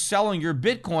 You're just selling your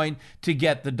Bitcoin to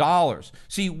get the dollars.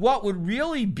 See, what would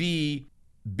really be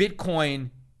Bitcoin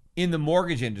in the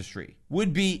mortgage industry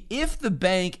would be if the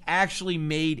bank actually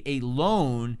made a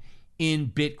loan in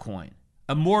Bitcoin,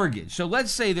 a mortgage. So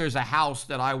let's say there's a house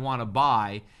that I want to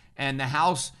buy, and the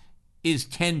house is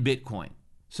 10 Bitcoin.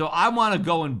 So I want to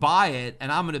go and buy it, and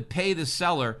I'm going to pay the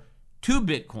seller 2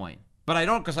 Bitcoin. But I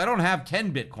don't, because I don't have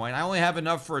 10 Bitcoin. I only have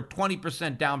enough for a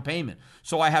 20% down payment.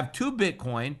 So I have 2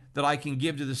 Bitcoin that I can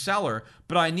give to the seller,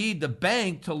 but I need the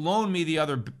bank to loan me the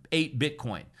other 8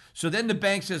 Bitcoin. So then the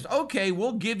bank says, okay,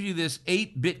 we'll give you this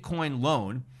 8 Bitcoin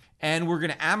loan, and we're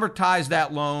going to amortize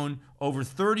that loan over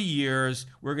 30 years.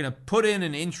 We're going to put in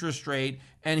an interest rate,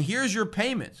 and here's your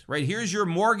payments, right? Here's your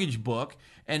mortgage book,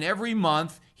 and every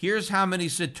month, here's how many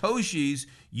Satoshis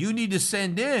you need to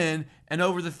send in, and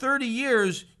over the 30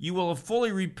 years, you will have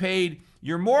fully repaid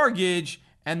your mortgage,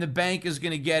 and the bank is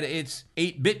going to get its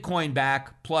 8 Bitcoin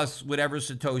back plus whatever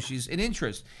Satoshis in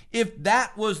interest. If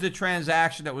that was the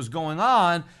transaction that was going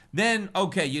on, then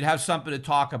okay, you'd have something to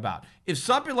talk about. If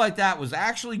something like that was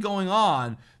actually going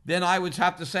on, then I would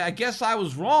have to say, I guess I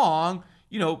was wrong.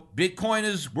 Bitcoin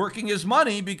is working as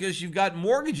money because you've got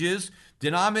mortgages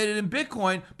denominated in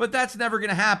Bitcoin, but that's never going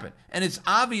to happen. And it's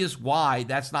obvious why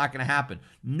that's not going to happen.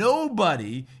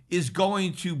 Nobody is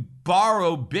going to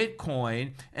borrow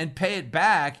Bitcoin and pay it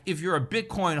back. If you're a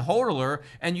Bitcoin holder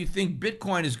and you think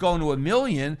Bitcoin is going to 1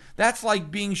 million, that's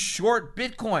like being short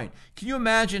Bitcoin. Can you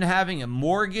imagine having a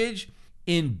mortgage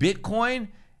in Bitcoin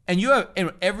and you have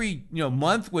every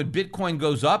month when Bitcoin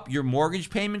goes up, your mortgage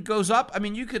payment goes up. I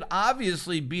mean, you could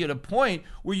obviously be at a point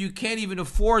where you can't even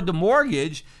afford the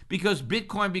mortgage because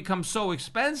Bitcoin becomes so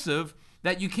expensive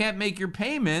that you can't make your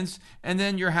payments, and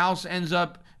then your house ends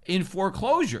up in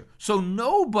foreclosure. So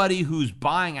nobody who's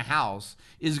buying a house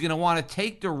is going to want to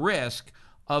take the risk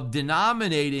of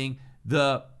denominating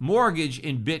the mortgage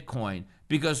in Bitcoin,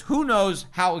 because who knows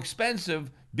how expensive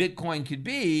Bitcoin could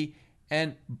be,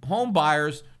 and home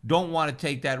buyers don't want to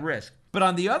take that risk. But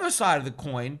on the other side of the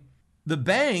coin, the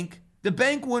bank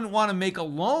wouldn't want to make a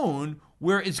loan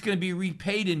where it's going to be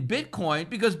repaid in Bitcoin,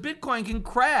 because Bitcoin can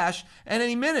crash at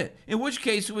any minute, in which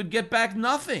case it would get back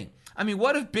nothing. I mean,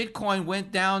 what if Bitcoin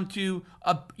went down to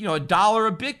 $1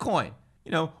 a Bitcoin?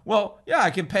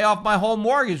 I can pay off my whole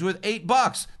mortgage with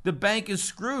 $8. The bank is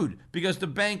screwed because the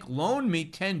bank loaned me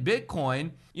 10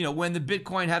 Bitcoin, when the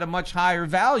Bitcoin had a much higher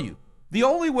value. The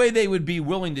only way they would be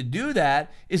willing to do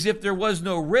that is if there was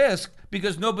no risk,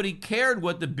 because nobody cared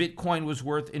what the Bitcoin was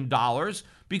worth in dollars,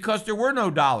 because there were no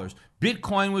dollars.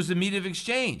 Bitcoin was the meat of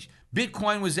exchange.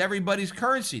 Bitcoin was everybody's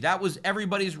currency. That was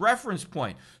everybody's reference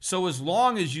point. So as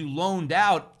long as you loaned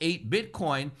out 8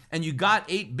 Bitcoin and you got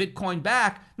 8 Bitcoin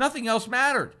back, nothing else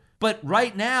mattered. But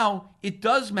right now, it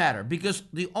does matter, because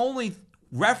the only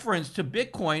reference to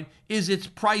Bitcoin is its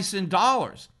price in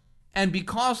dollars. And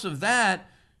because of that,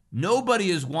 nobody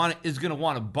is going to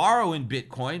want to borrow in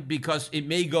Bitcoin because it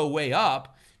may go way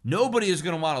up. Nobody is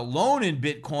going to want to loan in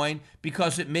Bitcoin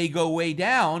because it may go way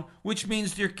down, which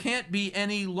means there can't be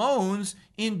any loans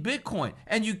in Bitcoin.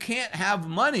 And you can't have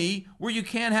money where you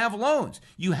can't have loans.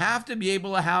 You have to be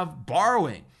able to have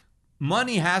borrowing.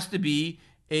 Money has to be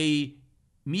a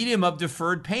medium of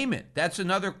deferred payment. That's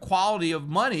another quality of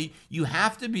money. You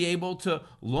have to be able to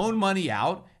loan money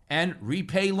out and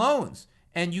repay loans.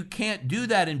 And you can't do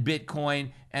that in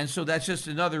Bitcoin. And so that's just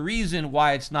another reason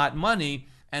why it's not money.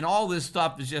 And all this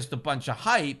stuff is just a bunch of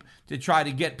hype to try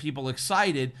to get people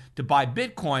excited to buy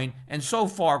Bitcoin. And so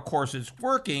far, of course, it's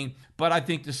working. But I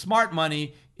think the smart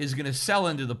money is going to sell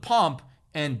into the pump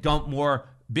and dump more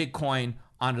Bitcoin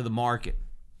onto the market.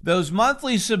 Those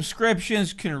monthly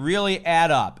subscriptions can really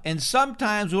add up, and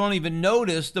sometimes we don't even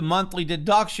notice the monthly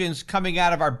deductions coming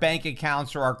out of our bank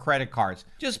accounts or our credit cards.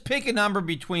 Just pick a number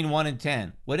between 1 and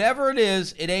 10. Whatever it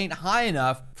is, it ain't high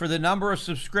enough for the number of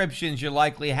subscriptions you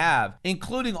likely have,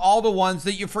 including all the ones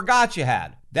that you forgot you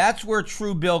had. That's where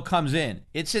Truebill comes in.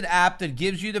 It's an app that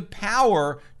gives you the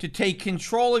power to take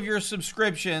control of your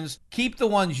subscriptions, keep the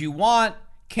ones you want,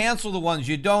 cancel the ones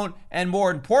you don't, and more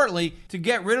importantly, to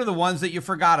get rid of the ones that you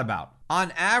forgot about.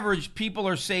 On average, people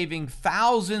are saving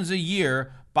thousands a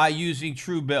year by using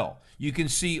Truebill. You can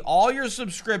see all your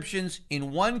subscriptions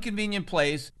in one convenient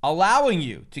place, allowing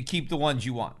you to keep the ones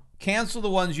you want, cancel the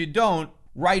ones you don't,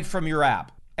 right from your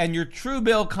app. And your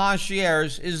Truebill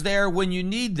concierge is there when you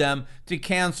need them to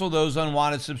cancel those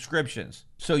unwanted subscriptions,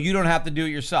 so you don't have to do it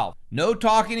yourself. No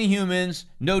talking to humans,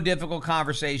 no difficult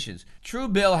conversations.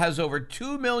 Truebill has over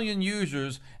 2 million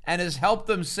users and has helped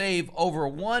them save over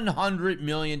 $100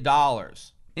 million.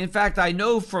 In fact, I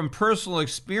know from personal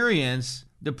experience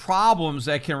the problems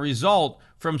that can result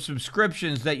from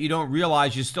subscriptions that you don't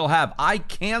realize you still have. I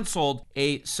canceled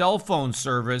a cell phone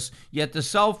service, yet the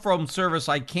cell phone service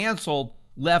I canceled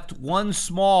left one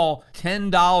small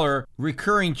 $10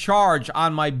 recurring charge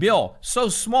on my bill. So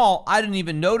small, I didn't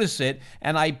even notice it,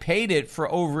 and I paid it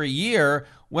for over a year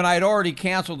when I'd already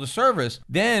canceled the service.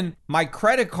 Then my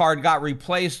credit card got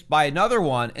replaced by another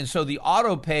one, and so the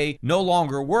auto pay no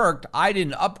longer worked. I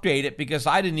didn't update it because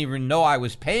I didn't even know I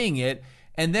was paying it.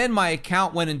 And then my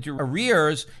account went into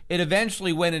arrears. It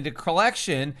eventually went into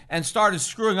collection and started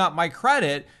screwing up my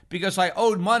credit because I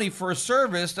owed money for a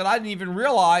service that I didn't even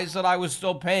realize that I was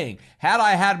still paying. Had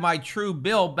I had my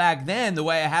Truebill back then the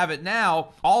way I have it now,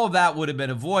 all of that would have been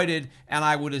avoided, and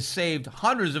I would have saved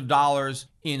hundreds of dollars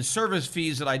in service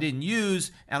fees that I didn't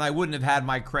use, and I wouldn't have had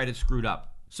my credit screwed up.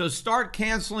 So start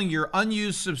canceling your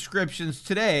unused subscriptions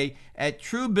today at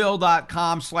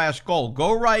Truebill.com/gold.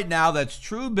 Go right now. That's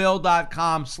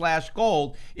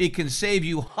Truebill.com/gold. It can save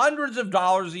you hundreds of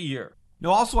dollars a year.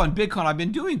 Now, also on Bitcoin, I've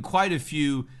been doing quite a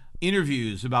few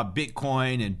interviews about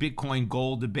Bitcoin and Bitcoin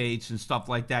gold debates and stuff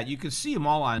like that. You can see them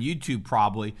all on YouTube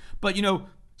probably. But,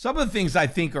 some of the things I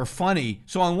think are funny.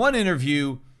 So on one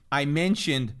interview, I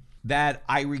mentioned that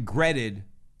I regretted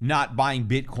not buying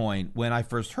Bitcoin when I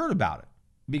first heard about it.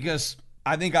 Because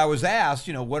I think I was asked,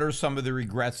 what are some of the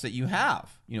regrets that you have?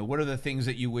 What are the things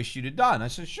that you wish you'd have done? I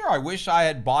said, sure, I wish I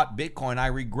had bought Bitcoin. I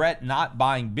regret not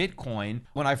buying Bitcoin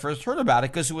when I first heard about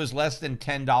it because it was less than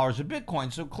 $10 a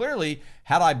Bitcoin. So clearly,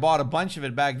 had I bought a bunch of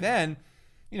it back then,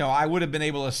 I would have been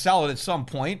able to sell it at some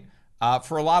point.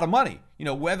 for a lot of money.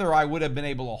 Whether I would have been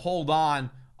able to hold on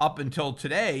up until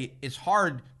today, it's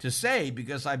hard to say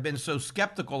because I've been so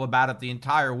skeptical about it the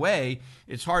entire way.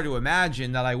 It's hard to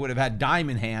imagine that I would have had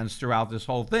diamond hands throughout this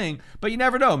whole thing, but you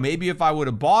never know. Maybe if I would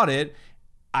have bought it,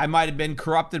 I might have been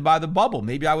corrupted by the bubble.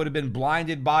 Maybe I would have been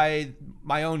blinded by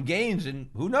my own gains, and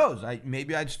who knows?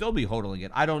 Maybe I'd still be hodling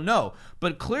it. I don't know.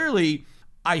 But clearly,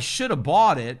 I should have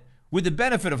bought it with the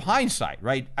benefit of hindsight,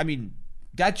 right? I mean,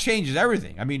 that changes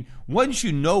everything. I mean, once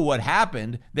you know what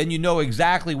happened, then you know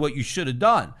exactly what you should have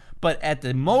done. But at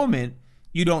the moment,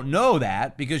 you don't know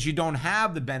that because you don't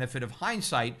have the benefit of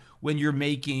hindsight when you're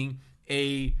making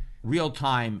a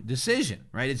real-time decision,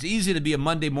 right? It's easy to be a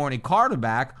Monday morning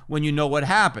quarterback when you know what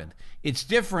happened. It's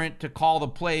different to call the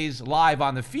plays live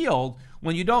on the field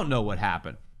when you don't know what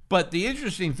happened. But the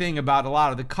interesting thing about a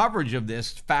lot of the coverage of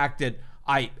this fact that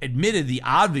I admitted the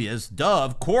obvious,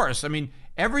 of course. I mean,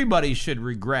 everybody should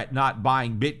regret not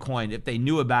buying Bitcoin if they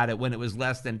knew about it when it was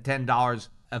less than $10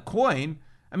 a coin.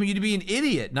 I mean, you'd be an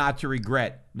idiot not to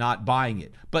regret not buying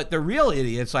it. But the real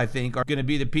idiots, I think, are going to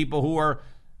be the people who are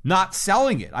not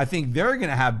selling it. I think they're going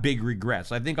to have big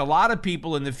regrets. I think a lot of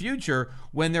people in the future,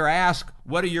 when they're asked,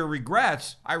 what are your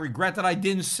regrets? I regret that I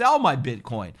didn't sell my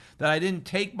Bitcoin, that I didn't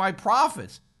take my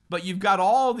profits. But you've got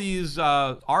all these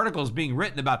articles being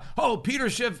written about, Peter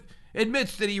Schiff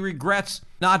admits that he regrets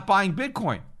not buying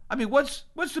Bitcoin. I mean, what's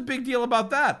the big deal about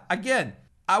that? Again,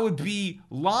 I would be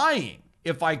lying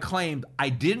if I claimed I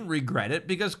didn't regret it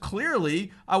because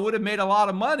clearly I would have made a lot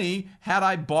of money had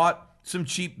I bought some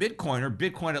cheap Bitcoin, or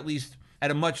Bitcoin at least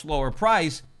at a much lower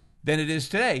price than it is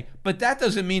today. But that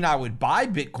doesn't mean I would buy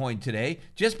Bitcoin today.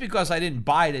 Just because I didn't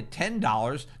buy it at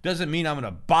 $10 doesn't mean I'm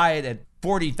going to buy it at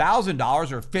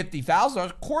 $40,000 or $50,000.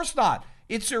 Of course not.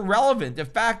 It's irrelevant. The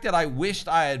fact that I wished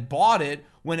I had bought it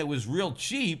when it was real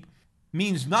cheap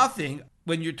means nothing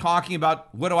when you're talking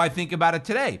about what do I think about it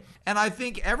today. And I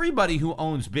think everybody who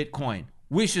owns Bitcoin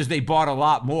wishes they bought a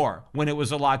lot more when it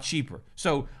was a lot cheaper.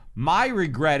 So my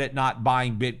regret at not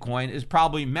buying Bitcoin is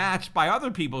probably matched by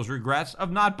other people's regrets of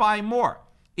not buying more.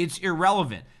 It's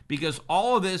irrelevant because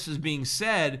all of this is being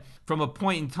said from a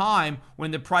point in time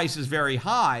when the price is very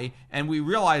high, and we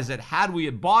realize that had we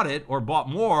had bought it or bought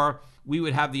more, we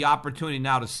would have the opportunity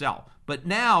now to sell. But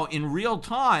now, in real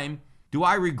time, do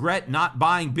I regret not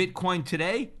buying Bitcoin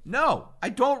today? No, I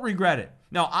don't regret it.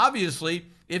 Now, obviously,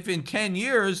 if in 10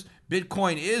 years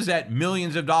Bitcoin is at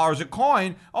millions of dollars a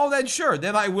coin, then sure,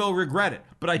 then I will regret it.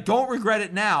 But I don't regret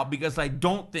it now because I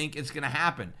don't think it's going to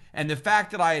happen. And the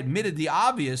fact that I admitted the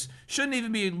obvious shouldn't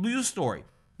even be a news story.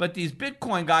 But these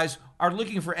Bitcoin guys are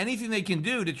looking for anything they can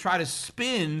do to try to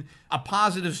spin a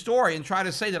positive story and try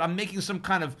to say that I'm making some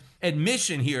kind of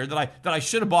admission here that I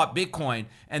should have bought Bitcoin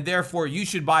and therefore you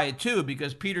should buy it too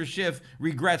because Peter Schiff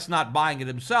regrets not buying it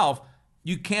himself.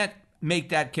 You can't make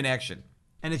that connection.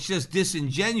 And it's just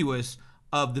disingenuous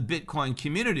of the Bitcoin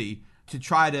community to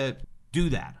try to do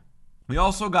that. We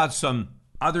also got some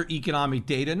other economic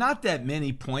data, not that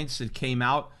many points that came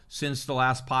out since the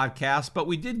last podcast, but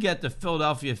we did get the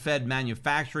Philadelphia Fed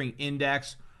Manufacturing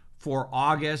Index for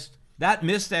August. That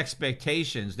missed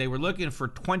expectations. They were looking for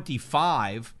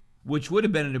 25, which would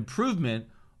have been an improvement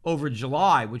over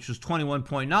July, which was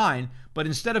 21.9, but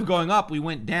instead of going up, we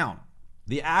went down.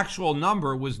 The actual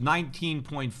number was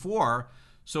 19.4.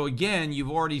 So again, you've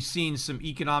already seen some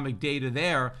economic data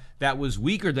there that was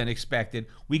weaker than expected.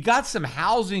 We got some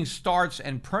housing starts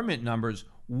and permit numbers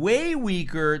way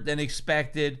weaker than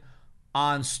expected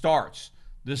on starts.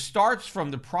 The starts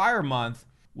from the prior month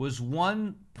was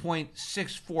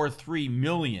 1.643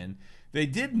 million. They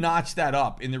did notch that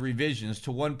up in the revisions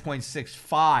to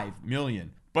 1.65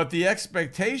 million. But the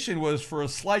expectation was for a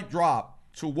slight drop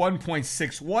to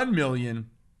 1.61 million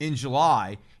in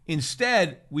July.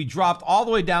 Instead, we dropped all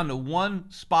the way down to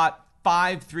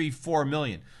 1.534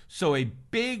 million. So a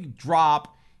big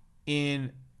drop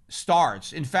in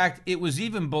starts. In fact, it was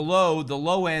even below the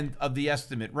low end of the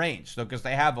estimate range. So because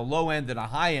they have a low end and a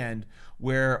high end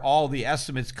where all the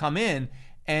estimates come in,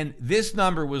 and this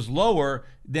number was lower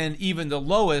than even the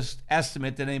lowest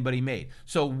estimate that anybody made.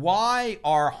 So why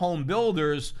are home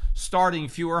builders starting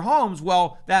fewer homes?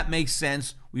 Well, that makes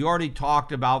sense. We already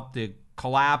talked about the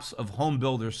collapse of home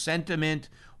builder sentiment.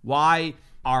 Why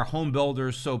are home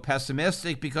builders so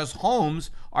pessimistic? Because homes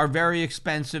are very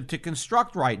expensive to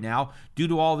construct right now due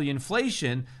to all the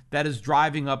inflation that is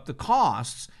driving up the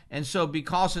costs. And so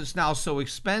because it's now so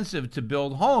expensive to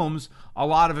build homes, a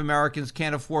lot of Americans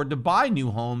can't afford to buy new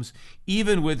homes.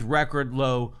 Even with record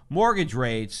low mortgage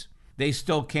rates, they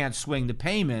still can't swing the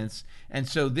payments. And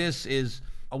so this is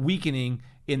weakening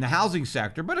in the housing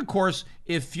sector. But of course,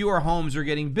 if fewer homes are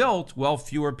getting built, well,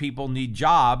 fewer people need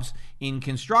jobs in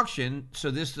construction.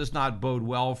 So this does not bode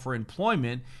well for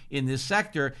employment in this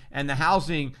sector. And the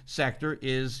housing sector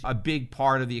is a big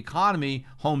part of the economy,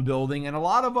 home building, and a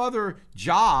lot of other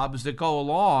jobs that go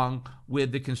along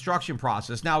with the construction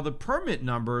process. Now, the permit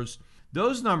numbers,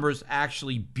 those numbers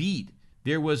actually beat.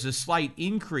 There was a slight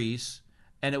increase,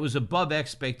 and it was above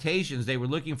expectations. They were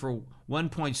looking for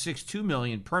 1.62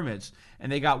 million permits,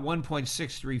 and they got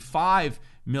 1.635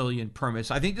 million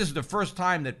permits. I think this is the first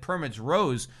time that permits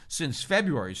rose since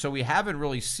February, so we haven't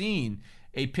really seen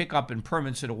a pickup in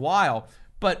permits in a while.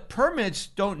 But permits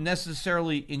don't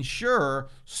necessarily ensure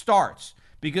starts,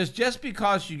 because just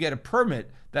because you get a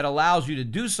permit that allows you to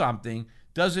do something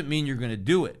doesn't mean you're going to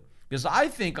do it. Because I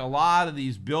think a lot of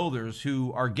these builders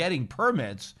who are getting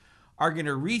permits are going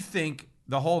to rethink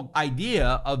the whole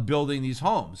idea of building these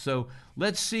homes. So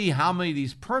let's see how many of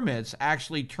these permits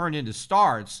actually turn into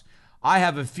starts. I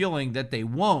have a feeling that they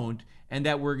won't, and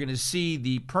that we're going to see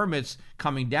the permits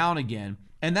coming down again.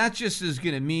 And that just is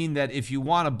going to mean that if you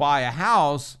want to buy a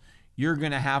house, you're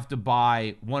going to have to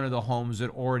buy one of the homes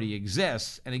that already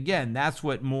exists. And again, that's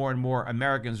what more and more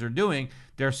Americans are doing.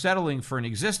 They're settling for an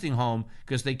existing home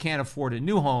because they can't afford a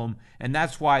new home. And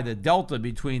that's why the delta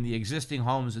between the existing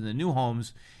homes and the new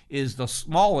homes is the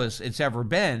smallest it's ever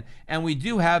been. And we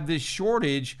do have this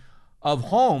shortage of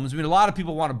homes. I mean, a lot of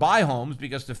people want to buy homes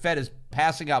because the Fed is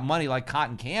passing out money like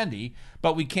cotton candy,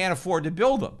 but we can't afford to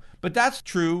build them. But that's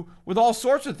true with all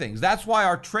sorts of things. That's why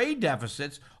our trade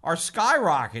deficits are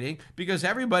skyrocketing, because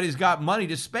everybody's got money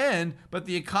to spend, but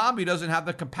the economy doesn't have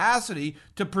the capacity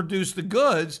to produce the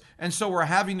goods. And so we're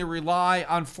having to rely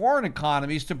on foreign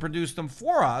economies to produce them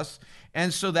for us.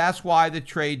 And so that's why the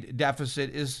trade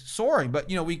deficit is soaring. But,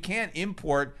 we can't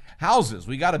import houses.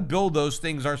 We got to build those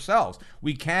things ourselves.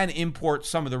 We can import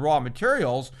some of the raw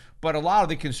materials, but a lot of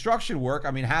the construction work,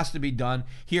 has to be done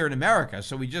here in America.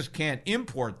 So we just can't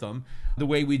import them the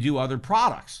way we do other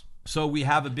products. So we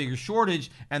have a bigger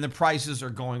shortage, and the prices are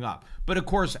going up. But of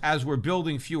course, as we're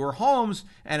building fewer homes,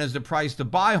 and as the price to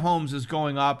buy homes is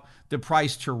going up, the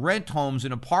price to rent homes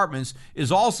and apartments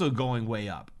is also going way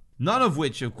up. None of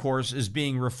which, of course, is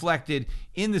being reflected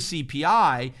in the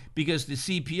CPI, because the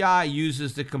CPI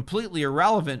uses the completely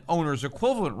irrelevant owner's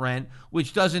equivalent rent,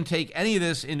 which doesn't take any of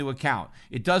this into account.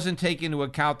 It doesn't take into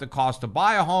account the cost to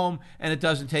buy a home, and it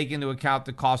doesn't take into account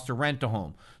the cost to rent a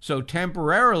home. So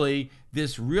temporarily,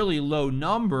 this really low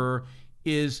number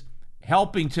is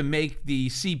helping to make the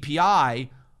CPI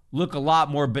look a lot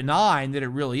more benign than it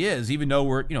really is. Even though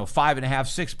we're 5.5%,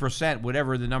 6%,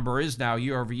 whatever the number is now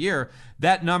year over year,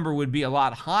 that number would be a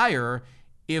lot higher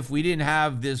if we didn't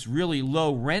have this really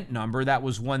low rent number that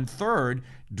was 1/3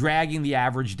 dragging the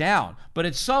average down. But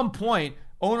at some point,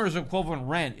 owner's equivalent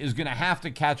rent is going to have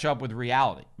to catch up with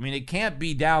reality. It can't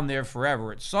be down there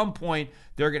forever. At some point,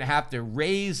 they're going to have to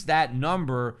raise that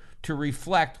number to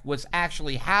reflect what's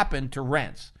actually happened to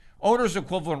rents. Owner's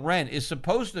equivalent rent is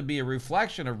supposed to be a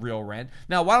reflection of real rent.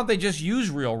 Now, why don't they just use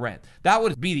real rent? That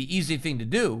would be the easy thing to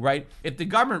do, right? If the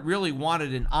government really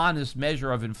wanted an honest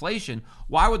measure of inflation,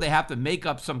 why would they have to make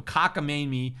up some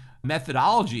cockamamie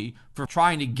methodology for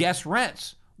trying to guess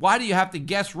rents? Why do you have to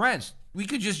guess rents? We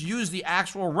could just use the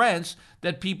actual rents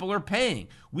that people are paying.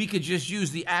 We could just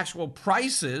use the actual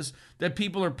prices that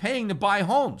people are paying to buy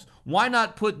homes. Why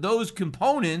not put those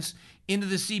components into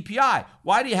the CPI?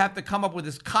 Why do you have to come up with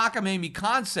this cockamamie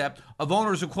concept of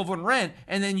owner's equivalent rent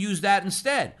and then use that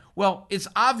instead? Well, it's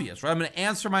obvious, right? I'm going to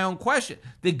answer my own question.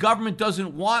 The government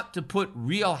doesn't want to put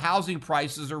real housing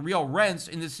prices or real rents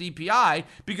in the CPI,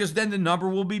 because then the number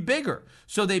will be bigger.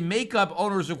 So they make up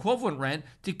owner's equivalent rent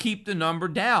to keep the number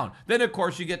down. Then, of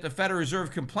course, you get the Federal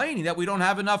Reserve complaining that we don't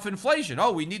have enough inflation.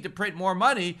 Oh, we need to print more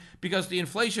money because the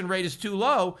inflation rate is too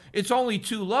low. It's only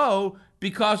too low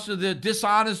because of the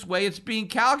dishonest way it's being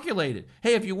calculated.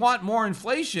 Hey, if you want more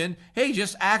inflation, hey,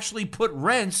 just actually put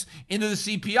rents into the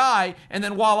CPI, and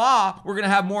then voila, we're going to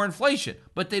have more inflation.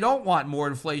 But they don't want more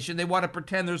inflation. They want to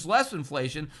pretend there's less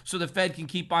inflation so the Fed can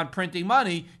keep on printing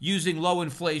money using low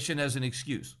inflation as an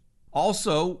excuse.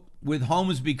 Also, with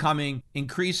homes becoming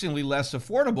increasingly less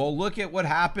affordable, look at what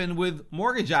happened with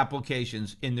mortgage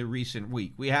applications in the recent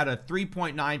week. We had a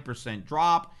 3.9%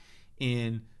 drop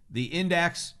in the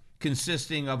index,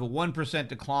 consisting of a 1%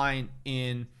 decline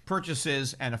in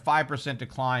purchases and a 5%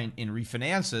 decline in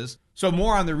refinances. So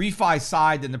more on the refi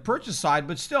side than the purchase side,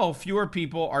 but still fewer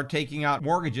people are taking out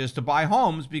mortgages to buy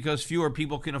homes because fewer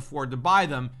people can afford to buy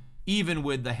them, even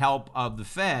with the help of the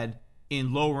Fed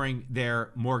in lowering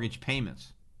their mortgage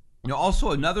payments.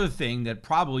 Also another thing that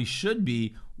probably should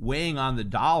be weighing on the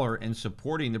dollar and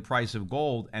supporting the price of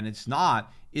gold, and it's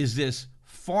not, is this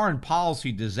foreign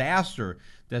policy disaster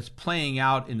that's playing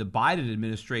out in the Biden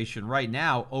administration right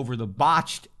now over the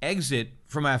botched exit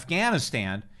from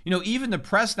Afghanistan. Even the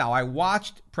press now, I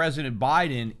watched President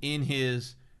Biden in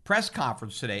his press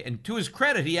conference today, and to his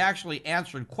credit, he actually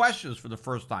answered questions for the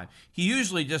first time. He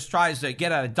usually just tries to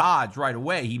get out of Dodge right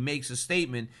away. He makes a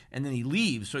statement and then he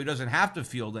leaves so he doesn't have to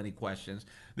field any questions.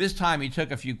 This time he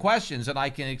took a few questions, and I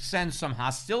can sense some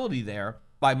hostility there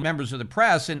by members of the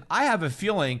press, and I have a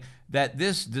feeling that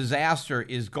this disaster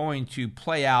is going to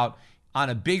play out on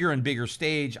a bigger and bigger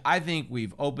stage. I think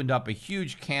we've opened up a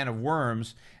huge can of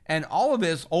worms, and all of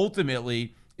this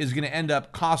ultimately is going to end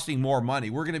up costing more money.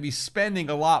 We're going to be spending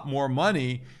a lot more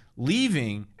money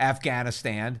leaving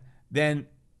Afghanistan than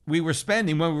we were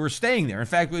spending when we were staying there. In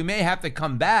fact, we may have to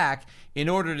come back in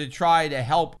order to try to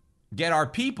help get our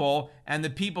people and the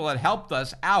people that helped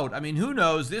us out. I mean, who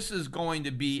knows? This is going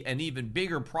to be an even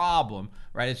bigger problem,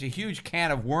 right? It's a huge can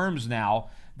of worms now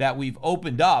that we've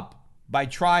opened up by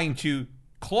trying to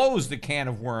close the can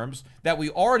of worms that we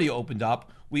already opened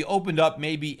up. We opened up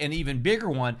maybe an even bigger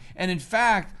one. And in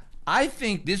fact, I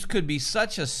think this could be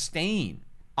such a stain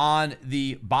on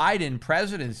the Biden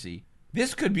presidency.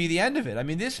 This could be the end of it. I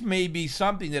mean, this may be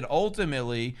something that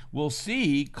ultimately we'll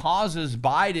see causes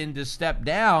Biden to step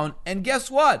down. And guess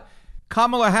what?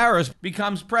 Kamala Harris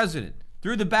becomes president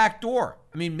through the back door.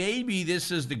 I mean, maybe this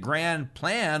is the grand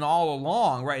plan all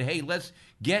along, right? Hey, let's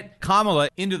get Kamala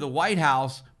into the White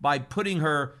House by putting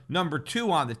her number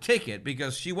 2 on the ticket,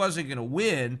 because she wasn't going to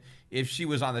win if she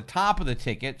was on the top of the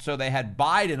ticket. So they had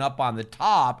Biden up on the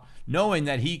top, knowing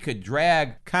that he could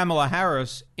drag Kamala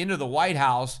Harris into the White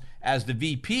House as the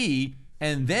VP.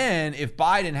 And then if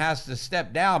Biden has to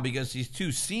step down because he's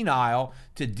too senile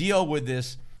to deal with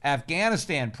this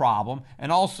Afghanistan problem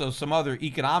and also some other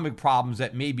economic problems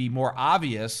that may be more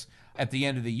obvious at the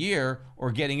end of the year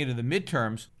or getting into the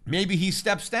midterms, maybe he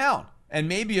steps down. And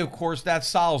maybe, of course, that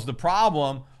solves the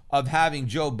problem of having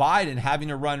Joe Biden having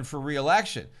to run for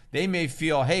re-election. They may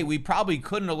feel, hey, we probably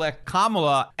couldn't elect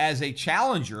Kamala as a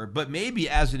challenger, but maybe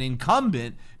as an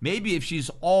incumbent, maybe if she's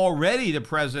already the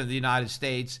president of the United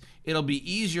States, it'll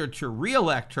be easier to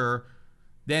re-elect her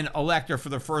than elect her for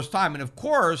the first time. And of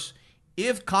course,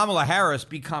 if Kamala Harris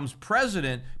becomes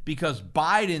president because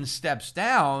Biden steps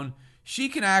down, she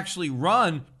can actually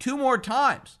run 2 more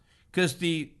times, because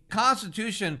the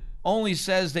Constitution only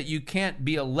says that you can't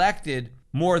be elected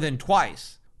more than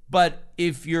twice. But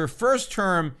if your first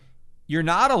term you're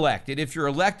not elected, if you're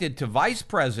elected to vice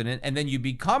president and then you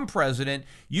become president,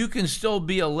 you can still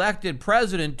be elected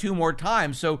president 2 more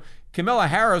times. So Kamala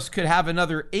Harris could have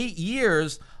another 8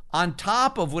 years on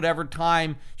top of whatever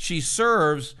time she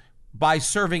serves by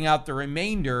serving out the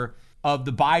remainder of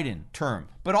the Biden term.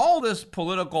 But all this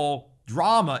political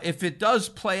drama, if it does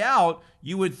play out,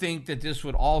 you would think that this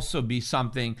would also be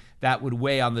something that would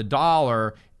weigh on the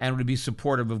dollar and would be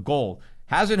supportive of gold.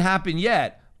 Hasn't happened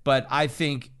yet, but I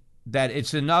think that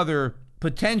it's another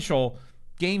potential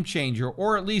game changer,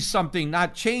 or at least something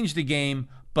not change the game,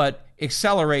 but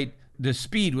accelerate the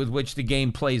speed with which the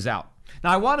game plays out.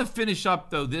 Now, I want to finish up,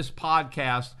 though, this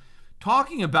podcast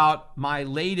talking about my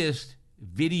latest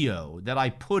video that I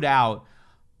put out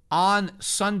on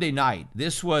Sunday night.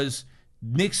 This was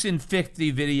Nixon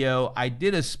 50 video. I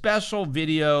did a special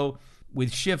video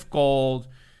with Schiff Gold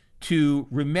to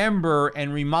remember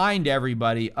and remind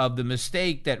everybody of the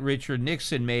mistake that Richard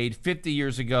Nixon made 50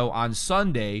 years ago on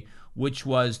Sunday, which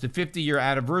was the 50-year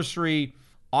anniversary.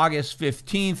 August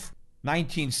 15th,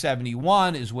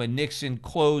 1971 is when Nixon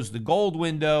closed the gold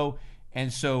window.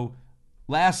 And so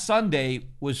last Sunday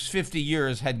was 50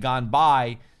 years had gone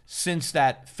by since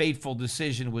that fateful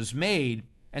decision was made.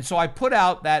 And so I put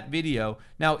out that video.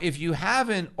 Now, if you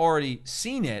haven't already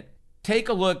seen it, take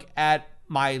a look at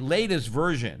my latest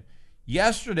version.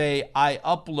 Yesterday, I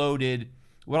uploaded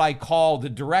what I call the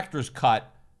director's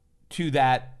cut to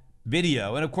that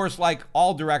video. And of course, like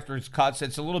all director's cuts,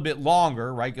 it's a little bit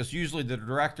longer, right? Because usually the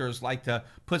directors like to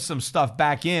put some stuff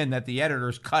back in that the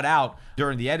editors cut out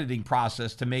during the editing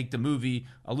process to make the movie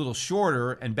a little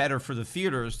shorter and better for the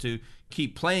theaters to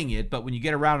keep playing it. But when you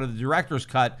get around to the director's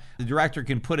cut, the director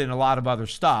can put in a lot of other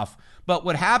stuff. But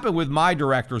what happened with my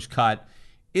director's cut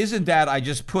isn't that I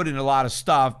just put in a lot of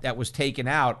stuff that was taken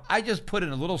out. I just put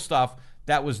in a little stuff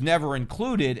that was never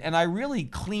included, and I really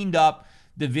cleaned up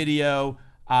the video,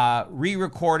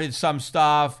 re-recorded some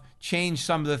stuff, changed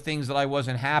some of the things that I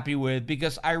wasn't happy with,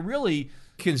 because I really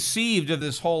conceived of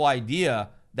this whole idea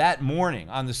that morning,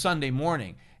 on the Sunday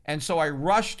morning. And so I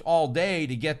rushed all day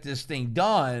to get this thing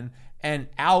done and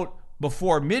out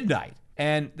before midnight.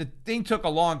 And the thing took a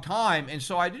long time, and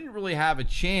so I didn't really have a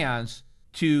chance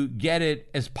to get it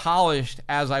as polished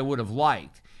as I would have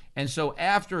liked. And so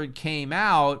after it came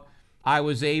out, I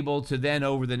was able to then,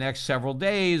 over the next several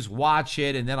days, watch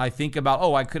it, and then I think about,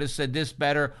 oh, I could have said this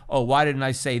better. Oh, why didn't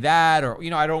I say that? Or,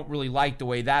 I don't really like the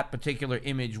way that particular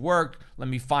image worked. Let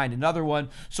me find another one.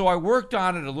 So I worked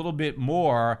on it a little bit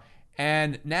more,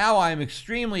 and now I'm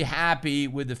extremely happy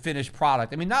with the finished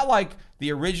product. I mean, not like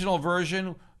the original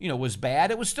version, was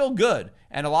bad. It was still good.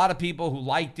 And a lot of people who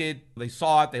liked it, they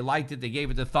saw it, they liked it, they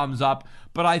gave it the thumbs up.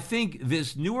 But I think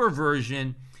this newer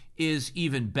version is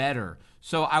even better.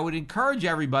 So I would encourage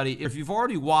everybody, if you've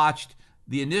already watched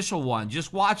the initial one,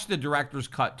 just watch the director's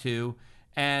cut too.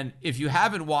 And if you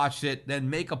haven't watched it, then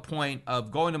make a point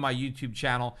of going to my YouTube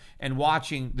channel and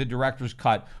watching the director's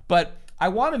cut. But I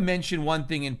want to mention one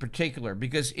thing in particular,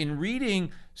 because in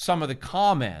reading some of the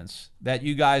comments that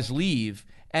you guys leave,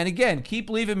 and again, keep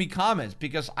leaving me comments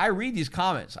because I read these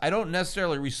comments. I don't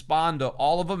necessarily respond to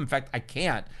all of them. In fact, I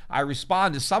can't. I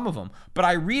respond to some of them, but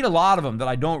I read a lot of them that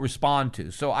I don't respond to.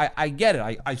 So I get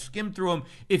it. I skim through them.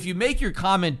 If you make your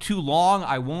comment too long,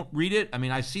 I won't read it. I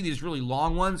mean, I see these really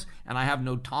long ones and I have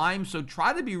no time. So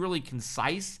try to be really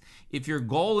concise. If your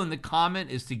goal in the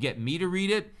comment is to get me to read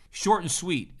it, short and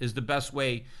sweet is the best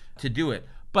way to do it.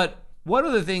 But one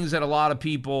of the things that a lot of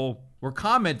people were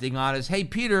commenting on is, hey,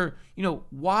 Peter,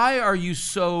 why are you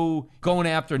so going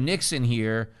after Nixon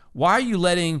here? Why are you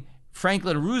letting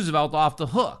Franklin Roosevelt off the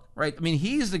hook, right? I mean,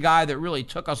 he's the guy that really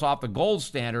took us off the gold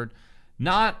standard,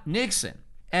 not Nixon.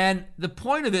 And the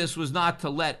point of this was not to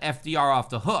let FDR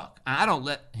off the hook. I don't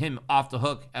let him off the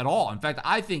hook at all. In fact,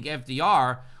 I think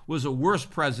FDR was a worse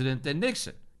president than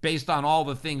Nixon, based on all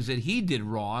the things that he did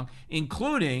wrong,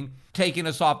 including taking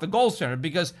us off the gold standard.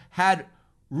 Because had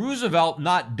Roosevelt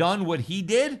not done what he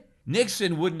did,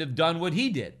 Nixon wouldn't have done what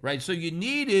he did, right? So you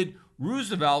needed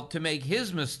Roosevelt to make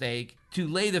his mistake to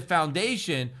lay the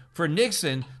foundation for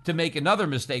Nixon to make another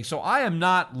mistake. So I am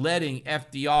not letting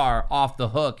FDR off the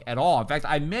hook at all. In fact,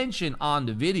 I mentioned on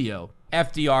the video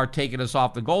FDR taking us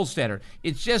off the gold standard.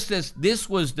 It's just this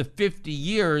was the 50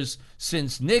 years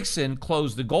since Nixon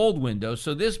closed the gold window.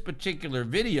 So this particular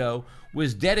video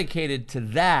was dedicated to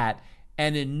that,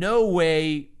 and in no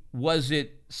way was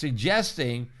it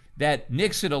suggesting that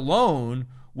Nixon alone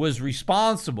was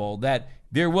responsible, that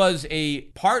there was a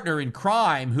partner in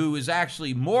crime who is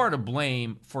actually more to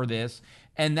blame for this,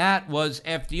 and that was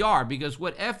FDR. Because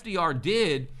what FDR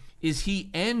did is he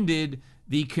ended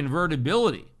the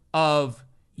convertibility of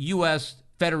U.S.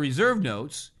 Federal Reserve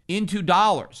notes into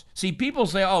dollars. See, people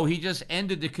say, oh, he just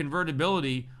ended the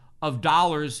convertibility of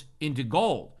dollars into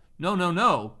gold.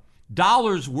 No.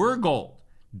 Dollars were gold.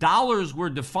 Dollars were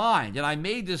defined, and I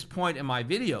made this point in my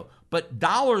video, but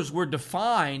dollars were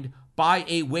defined by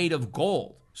a weight of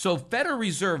gold. So Federal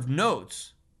Reserve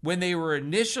notes, when they were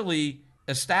initially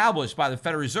established by the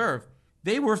Federal Reserve,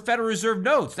 they were Federal Reserve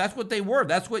notes. That's what they were.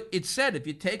 That's what it said. If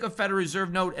you take a Federal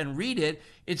Reserve note and read it,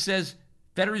 it says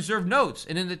Federal Reserve notes,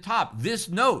 and in the top, this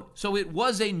note. So it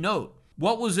was a note.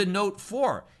 What was a note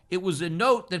for? It was a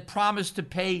note that promised to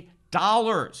pay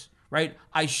dollars, right?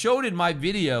 I showed in my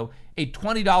video a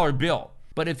 $20 bill.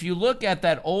 But if you look at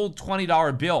that old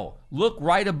 $20 bill, look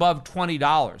right above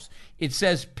 $20. It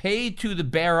says pay to the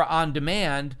bearer on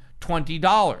demand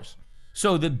 $20.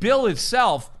 So the bill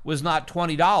itself was not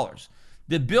 $20.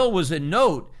 The bill was a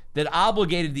note that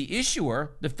obligated the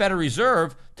issuer, the Federal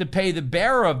Reserve, to pay the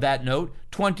bearer of that note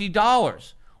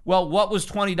 $20. Well, what was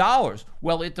 $20?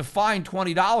 Well, it defined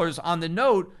 $20 on the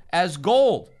note as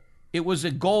gold. It was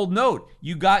a gold note.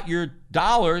 You got your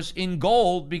dollars in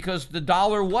gold because the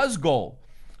dollar was gold.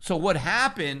 So what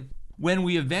happened when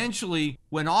we eventually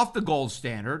went off the gold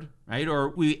standard, right, or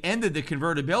we ended the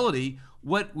convertibility,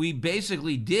 what we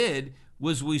basically did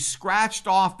was we scratched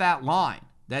off that line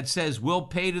that says we'll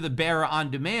pay to the bearer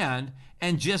on demand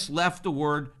and just left the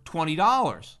word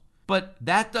 $20. But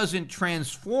that doesn't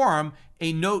transform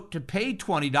a note to pay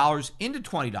 $20 into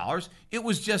 $20. It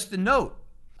was just a note.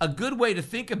 A good way to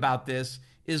think about this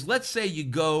is, let's say you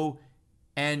go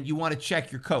and you want to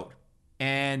check your coat,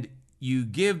 and you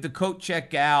give the coat check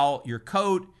gal your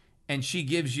coat, and she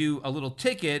gives you a little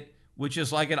ticket, which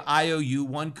is like an IOU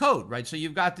one coat, right? So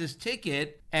you've got this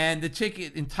ticket, and the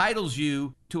ticket entitles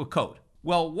you to a coat.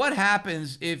 Well, what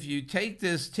happens if you take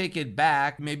this ticket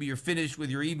back, maybe you're finished with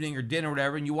your evening or dinner or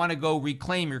whatever, and you want to go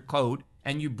reclaim your coat,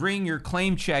 and you bring your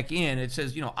claim check in, it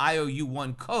says, IOU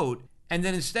one coat, and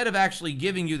then instead of actually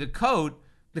giving you the coat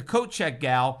check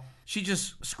gal, she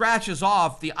just scratches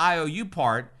off the IOU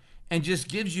part and just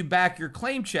gives you back your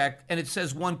claim check, and it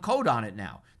says one coat on it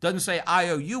now. Doesn't say I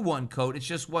owe you one coat. It's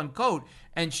just one coat.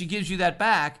 And she gives you that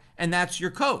back, and that's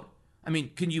your coat. I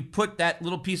mean, can you put that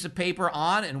little piece of paper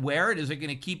on and wear it? Is it going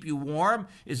to keep you warm?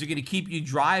 Is it going to keep you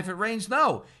dry if it rains?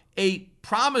 No. A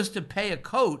promise to pay a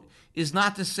coat is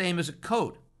not the same as a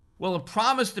coat. Well, a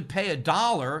promise to pay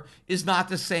 $1 is not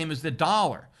the same as the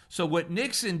dollar. So what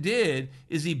Nixon did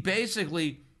is he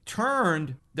basically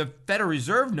turned the Federal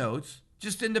Reserve notes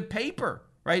just into paper,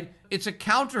 right? It's a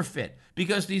counterfeit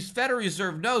because these Federal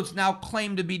Reserve notes now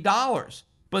claim to be dollars,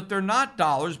 but they're not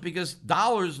dollars because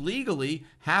dollars legally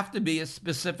have to be a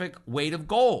specific weight of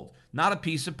gold, not a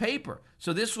piece of paper.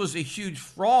 So this was a huge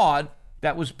fraud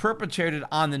that was perpetrated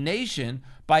on the nation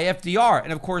by FDR.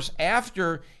 And of course,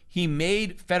 after he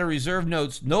made Federal Reserve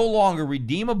notes no longer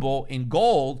redeemable in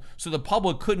gold, so the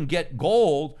public couldn't get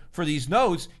gold for these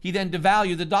notes, he then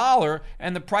devalued the dollar,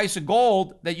 and the price of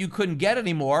gold that you couldn't get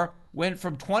anymore went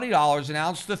from $20 an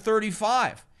ounce to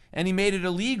 $35. And he made it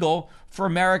illegal for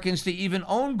Americans to even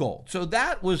own gold. So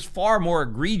that was far more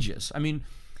egregious. I mean,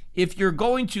 if you're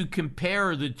going to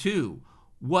compare the two,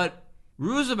 what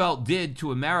Roosevelt did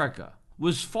to America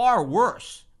was far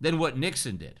worse than what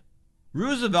Nixon did.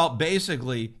 Roosevelt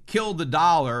basically killed the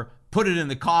dollar, put it in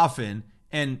the coffin,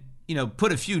 and,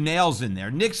 put a few nails in there.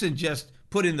 Nixon just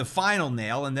put in the final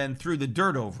nail and then threw the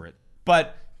dirt over it.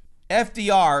 But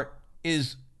FDR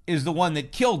is the one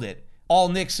that killed it. All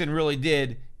Nixon really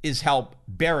did is help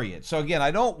bury it. So again,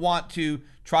 I don't want to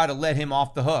try to let him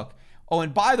off the hook. Oh,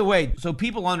 and by the way, so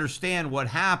people understand what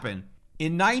happened,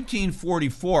 in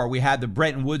 1944, we had the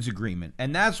Bretton Woods Agreement,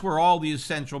 and that's where all these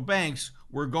central banks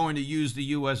were going to use the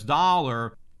U.S.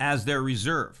 dollar as their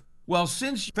reserve. Well,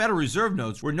 since Federal Reserve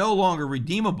notes were no longer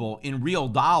redeemable in real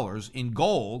dollars, in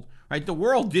gold, right, the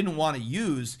world didn't want to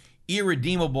use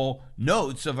irredeemable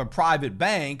notes of a private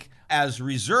bank as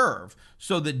reserve.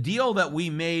 So the deal that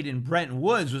we made in Bretton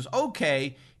Woods was,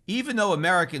 okay, even though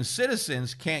American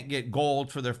citizens can't get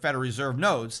gold for their Federal Reserve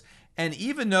notes, and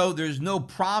even though there's no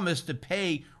promise to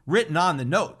pay written on the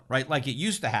note, right, like it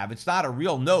used to have, it's not a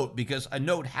real note because a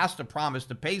note has to promise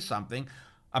to pay something.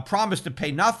 A promise to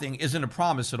pay nothing isn't a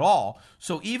promise at all.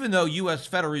 So even though U.S.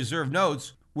 Federal Reserve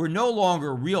notes were no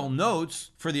longer real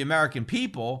notes for the American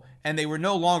people, and they were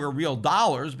no longer real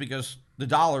dollars because the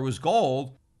dollar was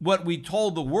gold, what we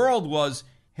told the world was,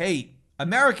 hey,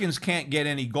 Americans can't get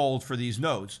any gold for these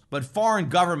notes, but foreign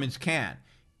governments can.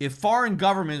 If foreign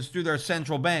governments, through their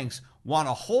central banks, want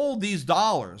to hold these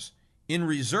dollars in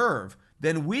reserve,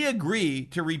 then we agree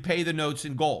to repay the notes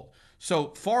in gold. So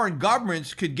foreign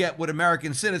governments could get what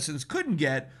American citizens couldn't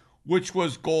get, which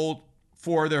was gold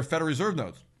for their Federal Reserve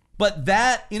notes. But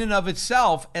that in and of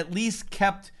itself at least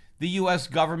kept the U.S.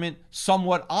 government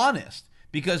somewhat honest,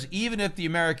 because even if the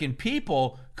American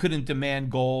people couldn't demand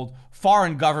gold,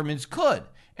 foreign governments could.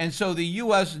 And so the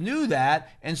U.S. knew that,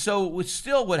 and so it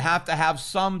still would have to have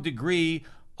some degree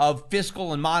of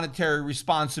fiscal and monetary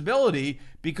responsibility,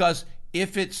 because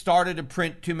if it started to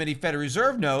print too many Federal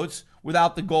Reserve notes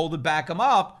without the gold to back them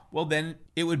up, well, then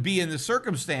it would be in the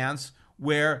circumstance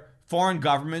where foreign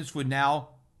governments would now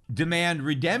demand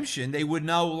redemption. They would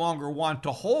no longer want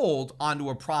to hold onto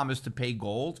a promise to pay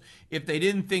gold if they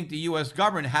didn't think the U.S.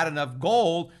 government had enough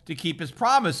gold to keep its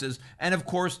promises. And of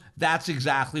course, that's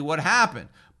exactly what happened.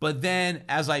 But then,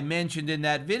 as I mentioned in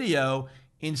that video,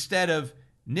 instead of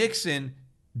Nixon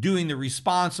doing the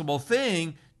responsible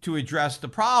thing to address the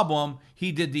problem,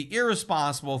 he did the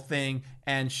irresponsible thing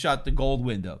and shut the gold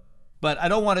window. But I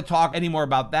don't want to talk any more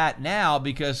about that now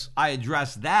because I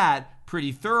addressed that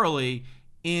pretty thoroughly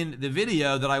in the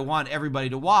video that I want everybody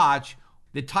to watch.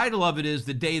 The title of it is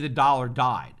The Day the Dollar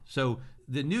Died. So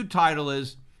the new title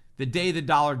is The Day the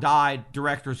Dollar Died,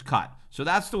 Director's Cut. So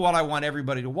that's the one I want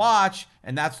everybody to watch,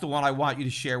 and that's the one I want you to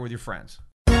share with your friends.